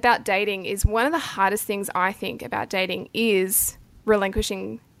about dating is one of the hardest things I think about dating is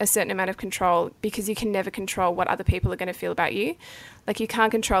relinquishing a certain amount of control because you can never control what other people are going to feel about you. Like you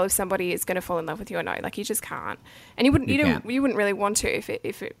can't control if somebody is going to fall in love with you or no. Like you just can't. And you wouldn't really want to if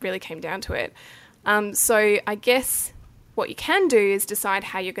it really came down to it. So I guess what you can do is decide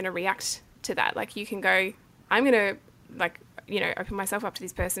how you're going to react to that. Like you can go, I'm going to like, you know, open myself up to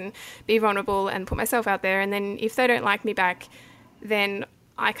this person, be vulnerable and put myself out there. And then if they don't like me back, then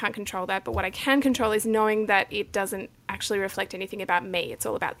I can't control that, but what I can control is knowing that it doesn't actually reflect anything about me. It's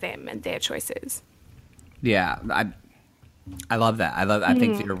all about them and their choices. Yeah, I love that. I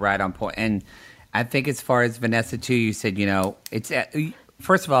think that you're right on point. And I think as far as Vanessa too, you said, you know, it's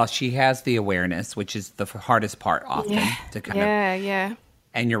first of all, she has the awareness, which is the hardest part often to kind of. Yeah.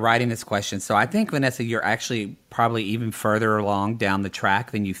 And you're writing this question. So I think, Vanessa, you're actually probably even further along down the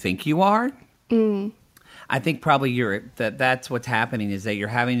track than you think you are. I think probably that's what's happening is that you're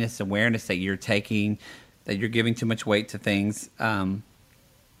having this awareness that you're giving too much weight to things,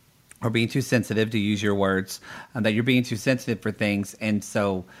 or being too sensitive, to use your words, that you're being too sensitive for things, and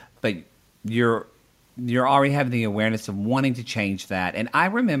so, but you're already having the awareness of wanting to change that. And I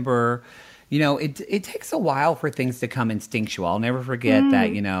remember, you know, it takes a while for things to come instinctual. I'll never forget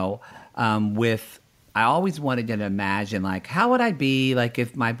that, you know, I always wanted to imagine like how would I be like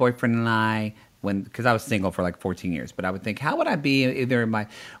if my boyfriend and I. Because I was single for like 14 years, but I would think, how would I be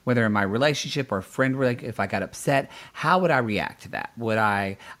whether in my relationship or a friend, like if I got upset, how would I react to that?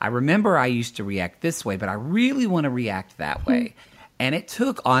 I remember I used to react this way, but I really want to react that way. And it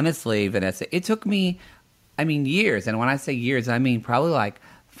took, honestly, Vanessa, me, years. And when I say years, I mean probably like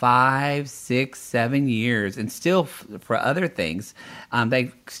 5, 6, 7 years. And still for other things,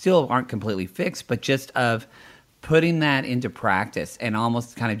 they still aren't completely fixed, but just of putting that into practice and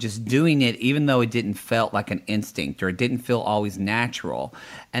almost kind of just doing it even though it didn't felt like an instinct or it didn't feel always natural.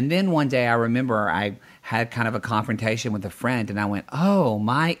 And then one day I remember I had kind of a confrontation with a friend and I went, oh,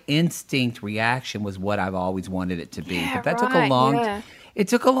 my instinct reaction was what I've always wanted it to be. But that took a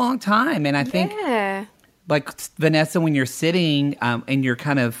long time. And I think like Vanessa, when you're sitting and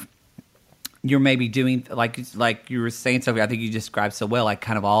you're maybe doing like you were saying, Sophie, I think you described so well, like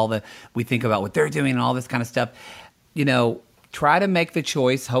kind of we think about what they're doing and all this kind of stuff, you know, try to make the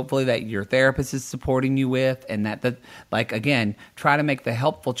choice, hopefully that your therapist is supporting you with, and like, again, try to make the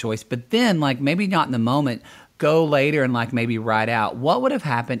helpful choice, but then like maybe not in the moment, go later and like maybe write out what would have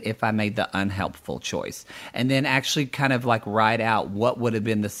happened if I made the unhelpful choice. And then actually kind of like write out what would have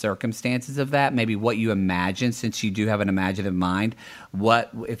been the circumstances of that, maybe what you imagine, since you do have an imaginative mind.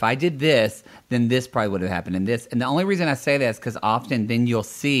 What if I did this, then this probably would have happened and this. And the only reason I say that is because often then you'll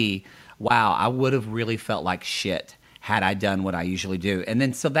see, wow, I would have really felt like shit had I done what I usually do. And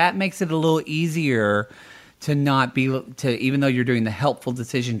then so that makes it a little easier to not be, to even though you're doing the helpful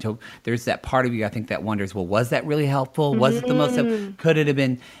decision, to there's that part of you I think that wonders, well, was that really helpful? Was it the most helpful? Could it have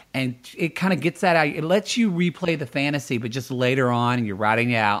been? And it kind of gets that out. It lets you replay the fantasy, but just later on, and you're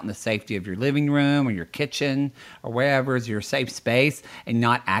writing it out in the safety of your living room or your kitchen or wherever is your safe space, and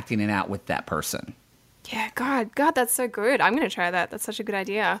not acting it out with that person. Yeah, God, that's so good. I'm going to try that. That's such a good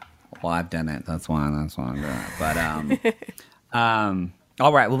idea. Well, I've done it. That's why I'm doing it. But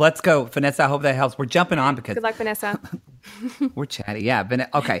all right, well, let's go. Vanessa, I hope that helps. We're jumping on because... Good luck, Vanessa. We're chatty. Yeah.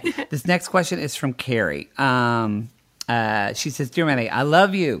 Okay. This next question is from Carrie. She says, Dear Mattie, I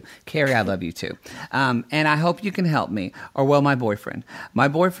love you. Carrie, I love you too. And I hope you can help me. Or, well, my boyfriend. My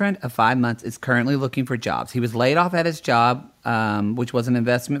boyfriend of 5 months is currently looking for jobs. He was laid off at his job, which was an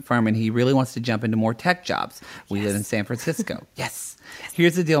investment firm, and he really wants to jump into more tech jobs. We live in San Francisco. Yes.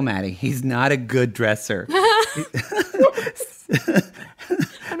 Here's the deal, Mattie. He's not a good dresser.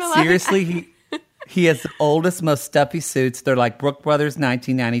 Seriously, he has the oldest, most stuffy suits. They're like Brooke Brothers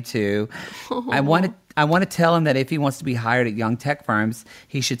 1992. I want to tell him that if he wants to be hired at young tech firms,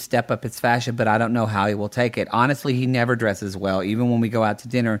 he should step up his fashion, but I don't know how he will take it. Honestly, he never dresses well. Even when we go out to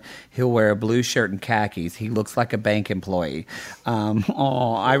dinner, he'll wear a blue shirt and khakis. He looks like a bank employee.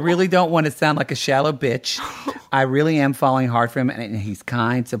 I really don't want to sound like a shallow bitch. I really am falling hard for him, and he's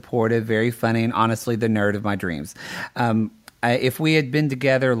kind, supportive, very funny, and honestly the nerd of my dreams. If we had been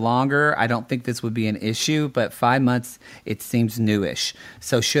together longer, I don't think this would be an issue, but 5 months, it seems newish.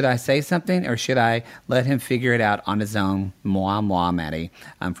 So should I say something, or should I let him figure it out on his own? Moi, Mattie.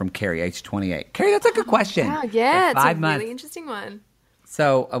 I'm from Carrie, age 28. Carrie, that's a good question. Wow, yeah, it's a months. really interesting one.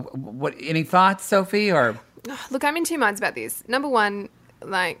 So any thoughts, Sophie? Or Look, I'm in two minds about this. Number one,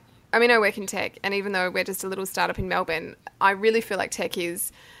 I work in tech, and even though we're just a little startup in Melbourne, I really feel like tech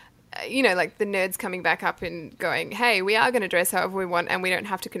is... like the nerds coming back up and going, hey, we are going to dress however we want and we don't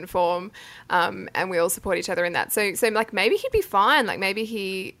have to conform, and we all support each other in that. So like maybe he'd be fine. Like maybe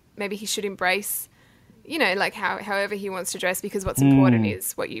he should embrace, however he wants to dress, because what's important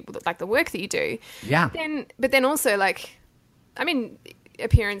is what you like, the work that you do. Yeah. But then also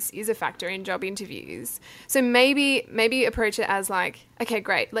appearance is a factor in job interviews. So maybe approach it as like, okay,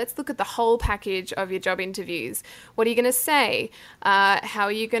 great, let's look at the whole package of your job interviews. What are you going to say? How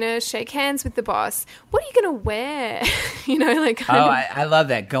are you going to shake hands with the boss? What are you going to wear? I love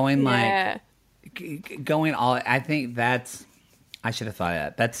that. Going all, I think I should have thought of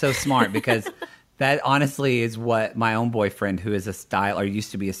that. That's so smart because that honestly is what my own boyfriend, who is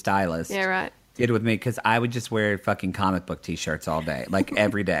used to be a stylist. Yeah, right. Did with me, because I would just wear fucking comic book T-shirts all day, like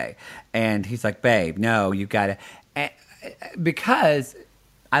every day. And he's like, babe, no, you got to... Because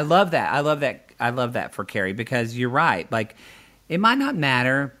I love that. I love that for Carrie, because you're right. Like, it might not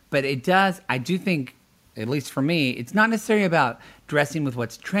matter, but it does. I do think, at least for me, it's not necessarily about dressing with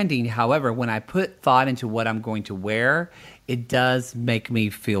what's trending. However, when I put thought into what I'm going to wear, it does make me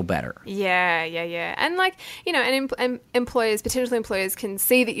feel better. Yeah. And potential employers can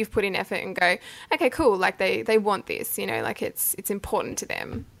see that you've put in effort and go, okay, cool. Like they want this, it's important to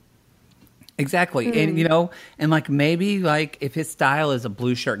them. Exactly. And, maybe if his style is a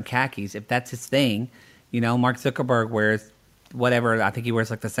blue shirt and khakis, if that's his thing, Mark Zuckerberg wears whatever. I think he wears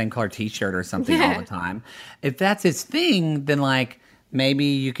the same color T-shirt or something all the time. If that's his thing, then maybe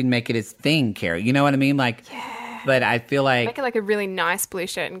you can make it his thing, Carrie. You know what I mean? But I feel like... Make it a really nice blue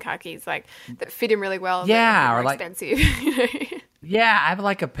shirt and khakis, that fit him really well. Yeah, or expensive. Yeah, I have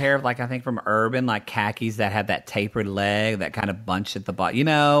a pair of, I think from Urban, khakis that have that tapered leg, that kind of bunch at the bottom,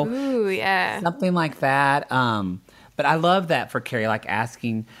 Ooh, yeah. Something like that. But I love that for Carrie,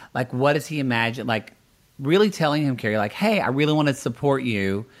 asking, what does he imagine? Really telling him, Carrie, hey, I really want to support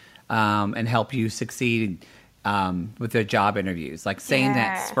you and help you succeed with their job interviews. Saying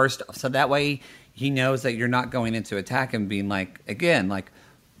that first, so that way... He knows that you're not going into attack and being what are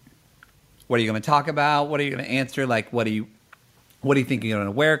you going to talk about? What are you going to answer? What do you think you're going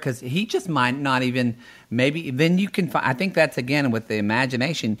to wear? Because he just might not even, maybe, then you can find, I think that's, again, with the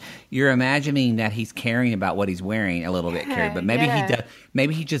imagination, you're imagining that he's caring about what he's wearing a little bit, Carrie. But maybe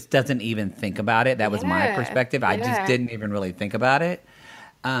he just doesn't even think about it. That was my perspective. I just didn't even really think about it.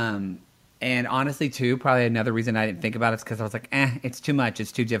 And honestly, too, probably another reason I didn't think about it is because I was like, it's too much.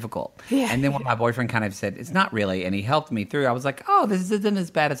 It's too difficult. Yeah, and then when my boyfriend kind of said, it's not really, and he helped me through, I was like, oh, this isn't as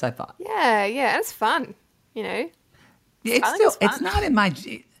bad as I thought. Yeah. It's fun, It's not in my...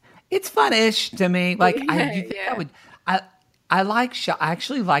 It's fun-ish to me. I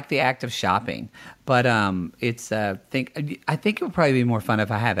actually like the act of shopping, but I think it would probably be more fun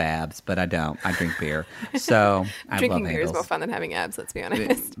if I have abs, but I don't. I drink beer, so drinking beer is more fun than having abs. Let's be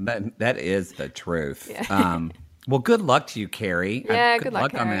honest. But that is the truth. Yeah. Well, good luck to you, Carrie. Yeah, good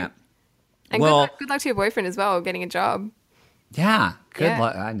luck on that. And good luck to your boyfriend as well, getting a job. Yeah, good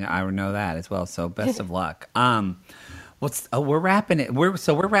luck. I know that as well. So best of luck. We're wrapping it. We're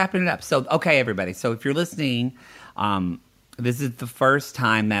wrapping it up. So okay, everybody. So if you're listening, this is the first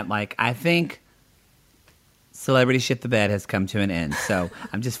time that I think Celebrity Shit the Bed has come to an end. So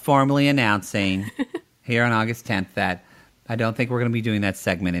I'm just formally announcing here on August 10th that I don't think we're going to be doing that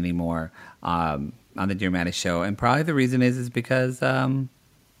segment anymore on the Dear Mattie Show. And probably the reason is because I'm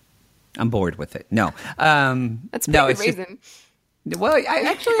bored with it. No. That's a pretty good reason.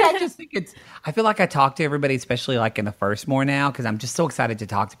 I just think I feel like I talk to everybody, especially in the first more now, because I'm just so excited to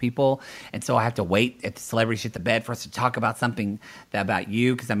talk to people. And so I have to wait at the Celebrity Shit the Bed for us to talk about something about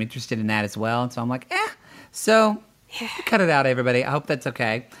you, because I'm interested in that as well. And so I'm like, So cut it out, everybody. I hope that's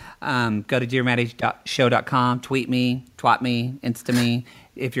okay. Go to DearMattyShow.com, tweet me, twat me, Insta me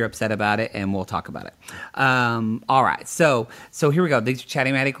if you're upset about it, and we'll talk about it. All right. So here we go. These are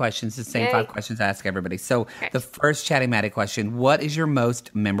Chatty Matty questions, the same 5 questions I ask everybody. So the first Chatty Matty question, what is your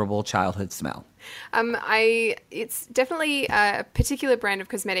most memorable childhood smell? It's definitely a particular brand of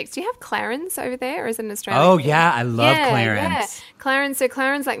cosmetics. Do you have Clarins over there, or is it an Australian? Oh, yeah. I love Clarins. Yeah. Clarins. So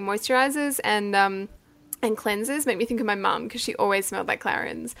Clarins moisturizers and cleansers make me think of my mum, because she always smelled like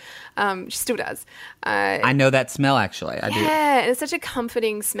Clarins. She still does. I know that smell, actually. I do. Yeah, and it's such a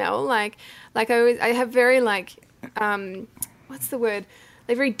comforting smell. I have very what's the word?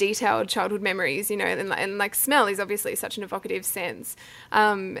 Very detailed childhood memories, and smell is obviously such an evocative sense.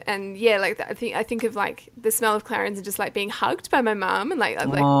 I think of the smell of Clarins and just being hugged by my mum, and we're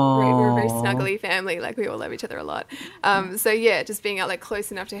a very snuggly family, we all love each other a lot. Just being out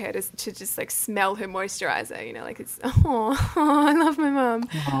close enough to her to just smell her moisturizer, it's I love my mum.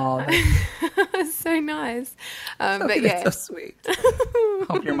 It's so nice. It's so sweet.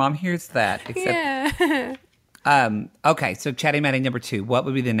 Hope your mom hears that. Yeah. Okay, so Chatty Matty number 2. What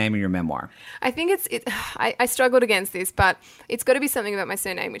would be the name of your memoir? I think I struggled against this, but it's got to be something about my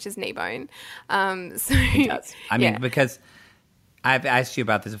surname, which is Kneebone. It does. I mean, because I've asked you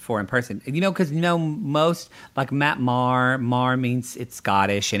about this before in person. Because most, Matt Mar means it's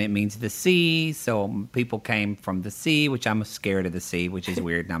Scottish and it means the sea. So people came from the sea, which I'm scared of the sea, which is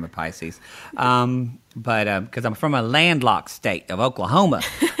weird. And I'm a Pisces. But because I'm from a landlocked state of Oklahoma.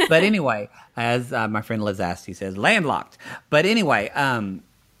 But anyway, as my friend Liz Asti says, landlocked. But anyway,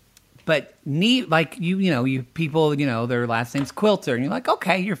 but you people, their last name's Quilter. And you're like,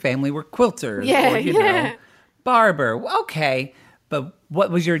 okay, your family were quilters. Yeah, or, barber. Okay. But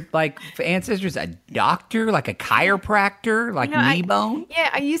what was your, ancestors? A doctor? A chiropractor? Kneebone? Yeah,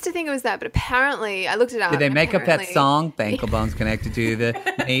 I used to think it was that, but apparently, I looked it up. Did they make up that song, The Ankle Bone's Connected to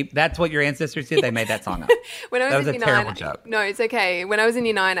the Knee? That's what your ancestors did? They made that song up. That was a terrible joke. No, it's okay. When I was in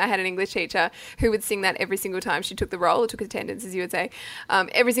year 9, I had an English teacher who would sing that every single time she took the role, or took attendance, as you would say.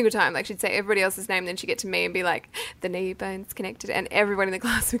 Every single time. She'd say everybody else's name, then she'd get to me and be like, the knee bone's connected. And everybody in the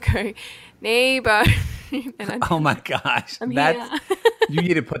class would go, Kneebone. Oh my gosh. I'm here. You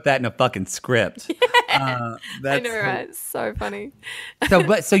need to put that in a fucking script. Yeah. I know, right? It's so funny.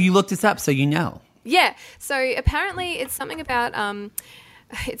 So you looked this up, so you know. Yeah. So apparently it's something about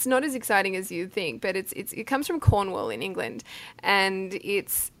it's not as exciting as you'd think, but it comes from Cornwall in England, and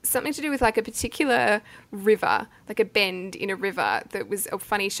it's something to do with a particular river, a bend in a river that was a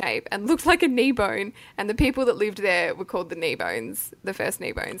funny shape and looked like a knee bone, and the people that lived there were called the Kneebones, the first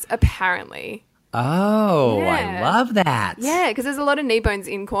Kneebones, apparently. Oh, yeah. I love that. Yeah, because there's a lot of Kneebones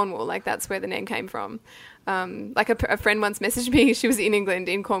in Cornwall. That's where the name came from. A friend once messaged me. She was in England,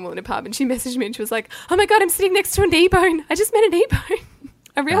 in Cornwall, in a pub, and she messaged me and she was like, oh my God, I'm sitting next to a Kneebone. I just met a Kneebone.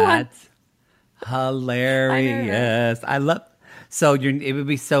 A real one. That's hilarious. I love... So it would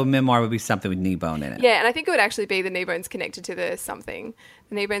be memoir would be something with Kneebone in it. Yeah, and I think it would actually be the Kneebone's connected to the something.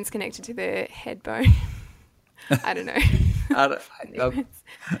 The Kneebone's connected to the head bone. I don't know. I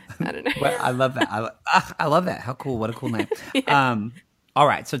don't know. Well, I love that. I love that. How cool. What a cool name. Yeah. All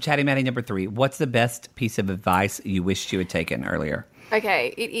right. So Chatty Matty number 3. What's the best piece of advice you wished you had taken earlier?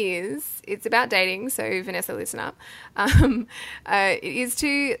 Okay, it's about dating, so Vanessa, listen up. It is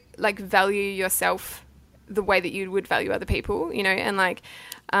to value yourself the way that you would value other people,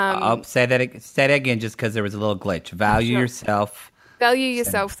 and say that again, just because there was a little glitch. Value yourself. Value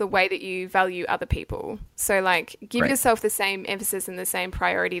yourself the way that you value other people. So, give yourself the same emphasis and the same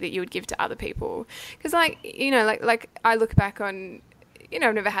priority that you would give to other people. Because, I look back on,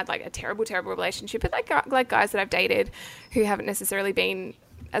 I've never had, a terrible, terrible relationship, but, guys that I've dated who haven't necessarily been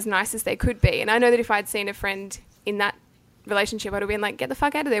as nice as they could be. And I know that if I'd seen a friend in that relationship, I'd have been like, get the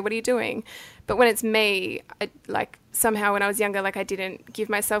fuck out of there. What are you doing? But when it's me, somehow when I was younger, I didn't give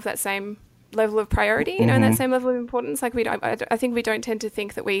myself that same level of priority, you know, and that same level of importance. Like I think we don't tend to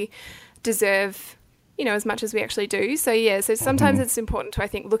think that we deserve, you know, as much as we actually do. So yeah, so sometimes it's important to, I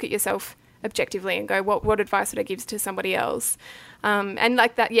think, look at yourself objectively and go, what advice would I give to somebody else? And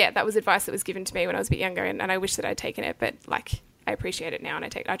like that, yeah, that was advice that was given to me when I was a bit younger, and I wish that I'd taken it, but like I appreciate it now, and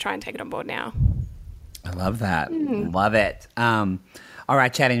I try and take it on board now. I love that. Love it. All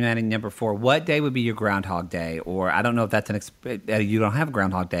right, chatting Mattie, number 4. What day would be your Groundhog Day? Or I don't know if that's you don't have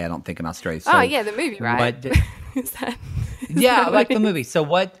Groundhog Day, I don't think, in Australia. So oh yeah, the movie, right? Is that? Yeah, like the movie. So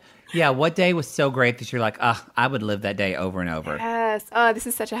what day was so great that you're like, I would live that day over and over? Yes. Oh, this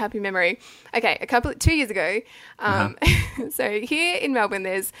is such a happy memory. Okay, 2 years ago, so here in Melbourne,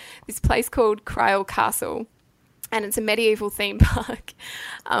 there's this place called Cryal Castle, and it's a medieval theme park.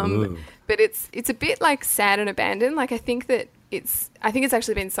 But it's a bit like sad and abandoned. Like I think it's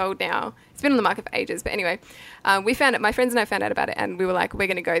actually been sold now. It's been on the market for ages. But anyway, we found it. My friends and I found out about it, and we were like, we're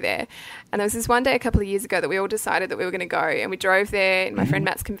going to go there. And there was this one day a couple of years ago that we all decided that we were going to go, and we drove there in my friend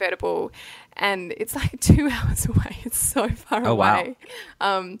Matt's convertible, and it's like 2 hours away. It's so far away.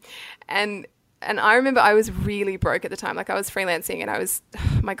 Wow. And I remember I was really broke at the time. Like I was freelancing, and I was,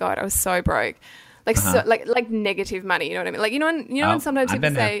 oh my God, I was so broke. Like so, like negative money, you know what I mean? Like you know when sometimes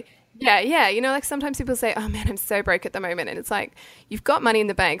people say, yeah, you know, like sometimes people say, oh man, I'm so broke at the moment, and it's like you've got money in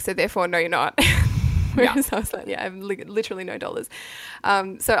the bank, so therefore no, you're not. Whereas I was like, I have literally no dollars.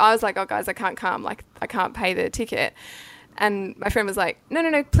 So I was like, oh guys, I can't come, like I can't pay the ticket. And my friend was like,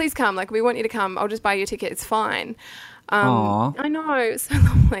 no, please come, like we want you to come. I'll just buy you a ticket. It's fine. I know, it was so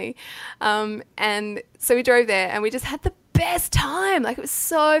lovely. And so we drove there, and we just had the best time. Like it was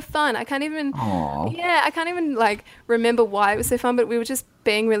so fun. I can't even like remember why it was so fun, but we were just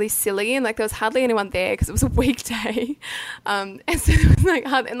being really silly, and like there was hardly anyone there because it was a weekday. And so it was like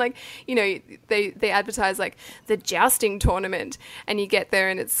hard, and like, you know, they advertise like the jousting tournament, and you get there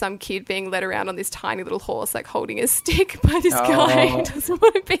and it's some kid being led around on this tiny little horse, like holding a stick by this guy who doesn't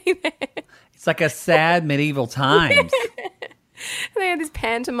want to be there. It's like a sad medieval times. And they had this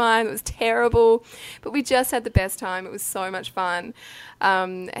pantomime. It was terrible, but we just had the best time. It was so much fun.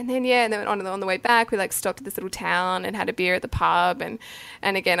 And then on the way back, we like stopped at this little town and had a beer at the pub.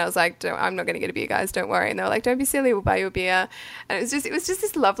 And again, I was like, I'm not going to get a beer, guys. Don't worry. And they were like, don't be silly. We'll buy you a beer. And it was just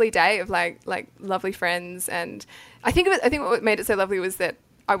this lovely day of like lovely friends. And I think what made it so lovely was that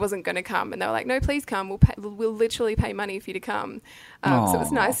I wasn't going to come, and they were like, no, please come. We'll literally pay money for you to come. So it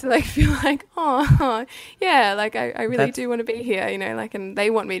was nice to like feel like, oh yeah, like I really do want to be here, you know, like, and they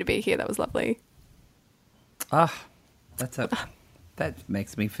want me to be here. That was lovely. That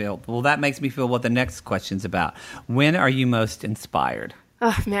makes me feel what the next question's about. When are you most inspired?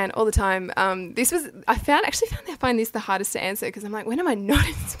 Oh man, all the time. I find this the hardest to answer, because I'm like, when am I not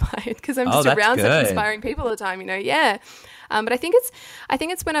inspired? Because I'm just around such inspiring people all the time, you know? Yeah. But I think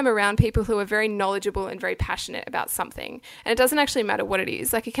it's when I'm around people who are very knowledgeable and very passionate about something. And it doesn't actually matter what it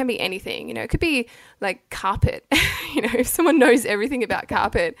is. Like it can be anything, you know, it could be like carpet. You know, if someone knows everything about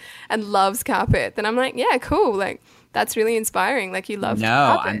carpet and loves carpet, then I'm like, yeah, cool. Like that's really inspiring. Like you love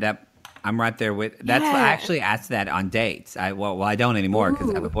carpet. I'm right there with that's I actually asked that on dates. I don't anymore because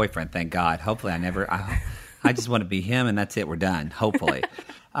I have a boyfriend, thank God. Hopefully I just want to be him, and that's it, we're done, hopefully.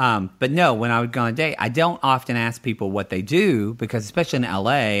 But no, when I would go on a date, I don't often ask people what they do, because especially in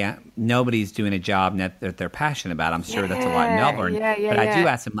LA, nobody's doing a job that they're passionate about. I'm sure that's a lot in Melbourne. But I do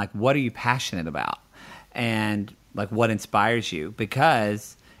ask them, like, what are you passionate about? And like, what inspires you?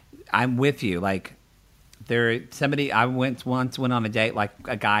 Because I'm with you. Like, I once went on a date, like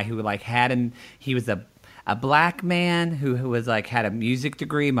a guy who like he was a black man who was like had a music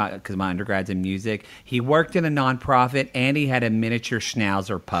degree, because my undergrad's in music. He worked in a nonprofit, and he had a miniature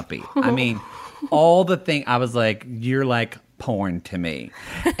Schnauzer puppy. I mean, all the thing. I was like, you're like porn to me.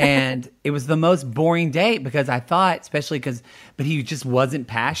 And it was the most boring date, because I thought, but he just wasn't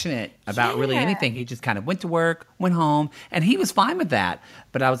passionate about really anything. He just kind of went to work, went home, and he was fine with that.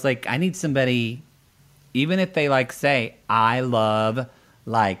 But I was like, I need somebody, even if they like say, I love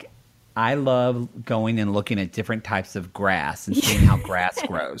going and looking at different types of grass and seeing how grass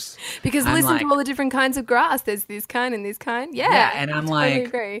grows. Because listen to all the different kinds of grass. There's this kind and this kind. Yeah, and I'm totally like,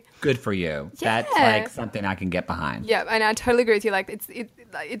 agree. Good for you. Yeah. That's like something I can get behind. Yeah, and I totally agree with you. Like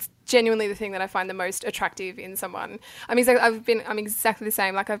it's genuinely the thing that I find the most attractive in someone. I mean, I'm exactly the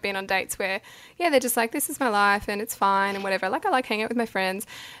same. Like I've been on dates where, they're just like, this is my life and it's fine and whatever. Like I like hanging out with my friends.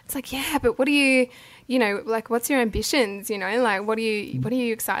 It's like, yeah, but what do you know, like what's your ambitions? You know, like what are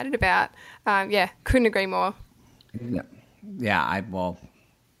you excited about? Couldn't agree more. Yeah.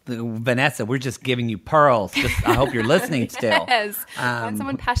 Vanessa, we're just giving you pearls. I hope you're listening still. Yes. Find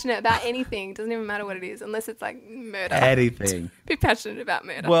someone passionate about anything. Doesn't even matter what it is, unless it's like murder. Anything. Be passionate about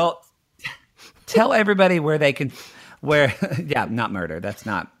murder. Well, tell everybody where they can, yeah, not murder. That's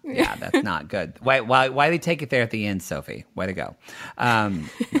not good. Why they take it there at the end, Sophie? Way to go. No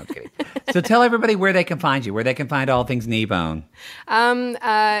kidding. So tell everybody where they can find you, where they can find all things Kneebone.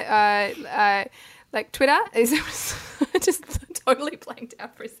 Like Twitter is just totally blanked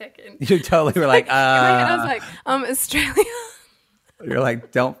out for a second. You totally were like, I was like, Australia. You're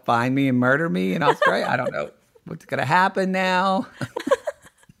like, don't find me and murder me in Australia. I don't know what's going to happen now.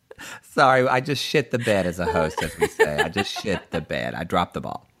 Sorry, I just shit the bed as a host, as we say. I just shit the bed. I dropped the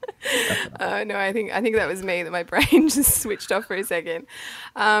ball. No, I think that was me, that my brain just switched off for a second.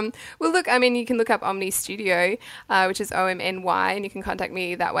 Well, look, I mean, you can look up Omni Studio, which is OMNY, and you can contact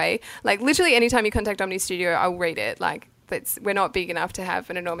me that way. Like, literally anytime you contact Omni Studio, I'll read it. Like, we're not big enough to have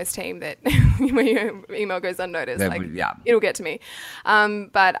an enormous team that when your email goes unnoticed, it'll get to me.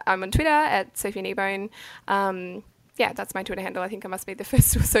 But I'm on Twitter at Sophie Kneebone. Yeah, that's my Twitter handle. I think I must be the first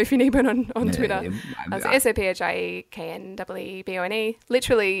Sophie Kneebone on Twitter. SOPHIEKNEEBONE.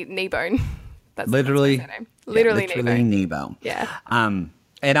 Literally Kneebone. That's my name. Literally Kneebone. Yeah. And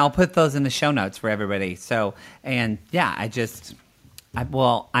I'll put those in the show notes for everybody. So, and yeah, I'm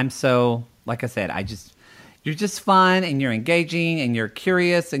so, like I said, you're just fun and you're engaging and you're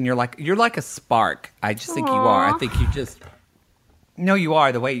curious and you're like a spark. I just think you are. I think you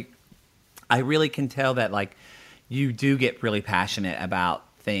are the way I really can tell that, like, you do get really passionate about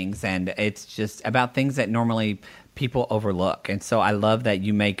things, and it's just about things that normally people overlook. And so I love that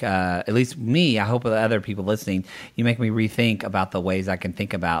you make, at least me, I hope with other people listening, you make me rethink about the ways I can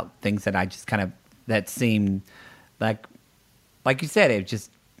think about things that I just kind of, that seem like you said, it's just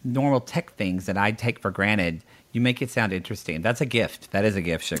normal tech things that I take for granted. You make it sound interesting. That's a gift. That is a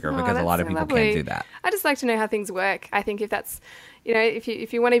gift, Sugar, because a lot of people can't do that. I just like to know how things work. I think if that's,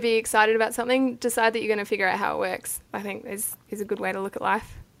 if you want to be excited about something, decide that you're going to figure out how it works. I think is a good way to look at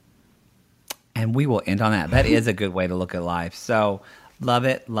life. And we will end on that. That is a good way to look at life. So love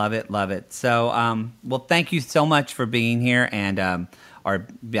it, love it, love it. So, well, thank you so much for being here and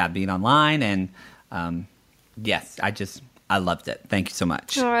being online. And yes, I loved it. Thank you so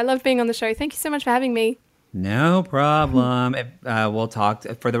much. Oh, I loved being on the show. Thank you so much for having me. No problem. We'll talk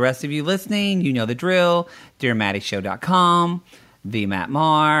for the rest of you listening. You know the drill. DearMattieshow.com, the Matt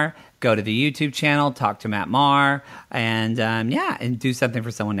Maher. Go to the YouTube channel, talk to Matt Maher, and and do something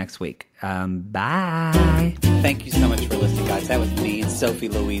for someone next week. Bye. Thank you so much for listening, guys. That was me and Sophie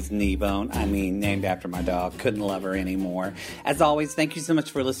Louise Kneebone. I mean, named after my dog. Couldn't love her anymore. As always, thank you so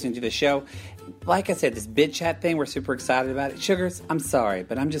much for listening to the show. Like I said, this bid chat thing, we're super excited about it. Sugars, I'm sorry,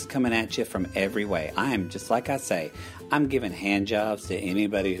 but I'm just coming at you from every way. I am just like I say, I'm giving hand jobs to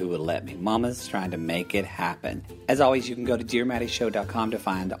anybody who would let me. Mama's trying to make it happen. As always, you can go to DearMattieshow.com to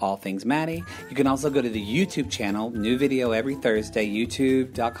find all things Mattie. You can also go to the YouTube channel, new video every Thursday,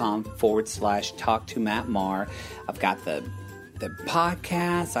 youtube.com/talk to Matt Maher. I've got the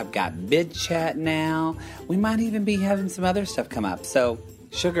podcast. I've got bid chat now. We might even be having some other stuff come up. So,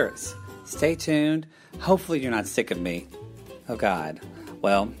 Sugars, stay tuned. Hopefully you're not sick of me. Oh, God.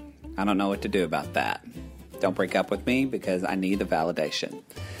 Well, I don't know what to do about that. Don't break up with me because I need the validation.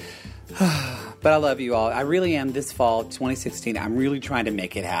 But I love you all. I really am. This fall, 2016, I'm really trying to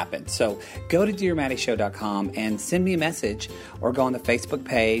make it happen. So go to DearMattieshow.com and send me a message or go on the Facebook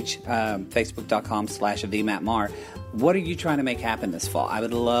page, facebook.com/TheMattMaher. What are you trying to make happen this fall? I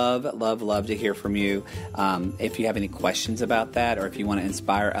would love, love, love to hear from you. If you have any questions about that or if you want to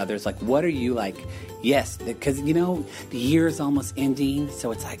inspire others, like what are you like? Yes, because, the year is almost ending.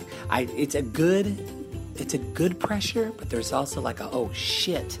 So it's like, it's a good pressure, but there's also like oh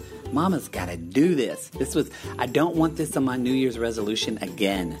shit, Mama's got to do this. I don't want this on my New Year's resolution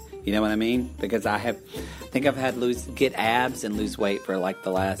again. You know what I mean? Because I think I've had get abs and lose weight for like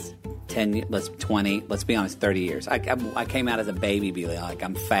the last 10, 20, let's be honest, 30 years. I came out as a baby, be like,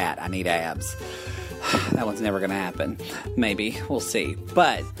 I'm fat, I need abs. That one's never going to happen. Maybe. We'll see.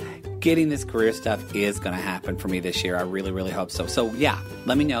 But getting this career stuff is going to happen for me this year. I really, really hope so. So, yeah,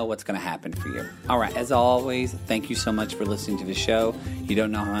 let me know what's going to happen for you. All right. As always, thank you so much for listening to the show. You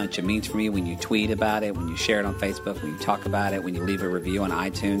don't know how much it means for me when you tweet about it, when you share it on Facebook, when you talk about it, when you leave a review on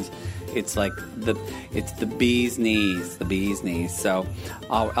iTunes. It's like it's the bee's knees. The bee's knees. So,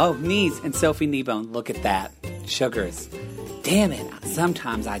 knees and Sophie Kneebone. Look at that. Sugars. Damn it.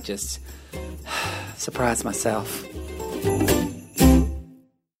 Sometimes I just surprise myself.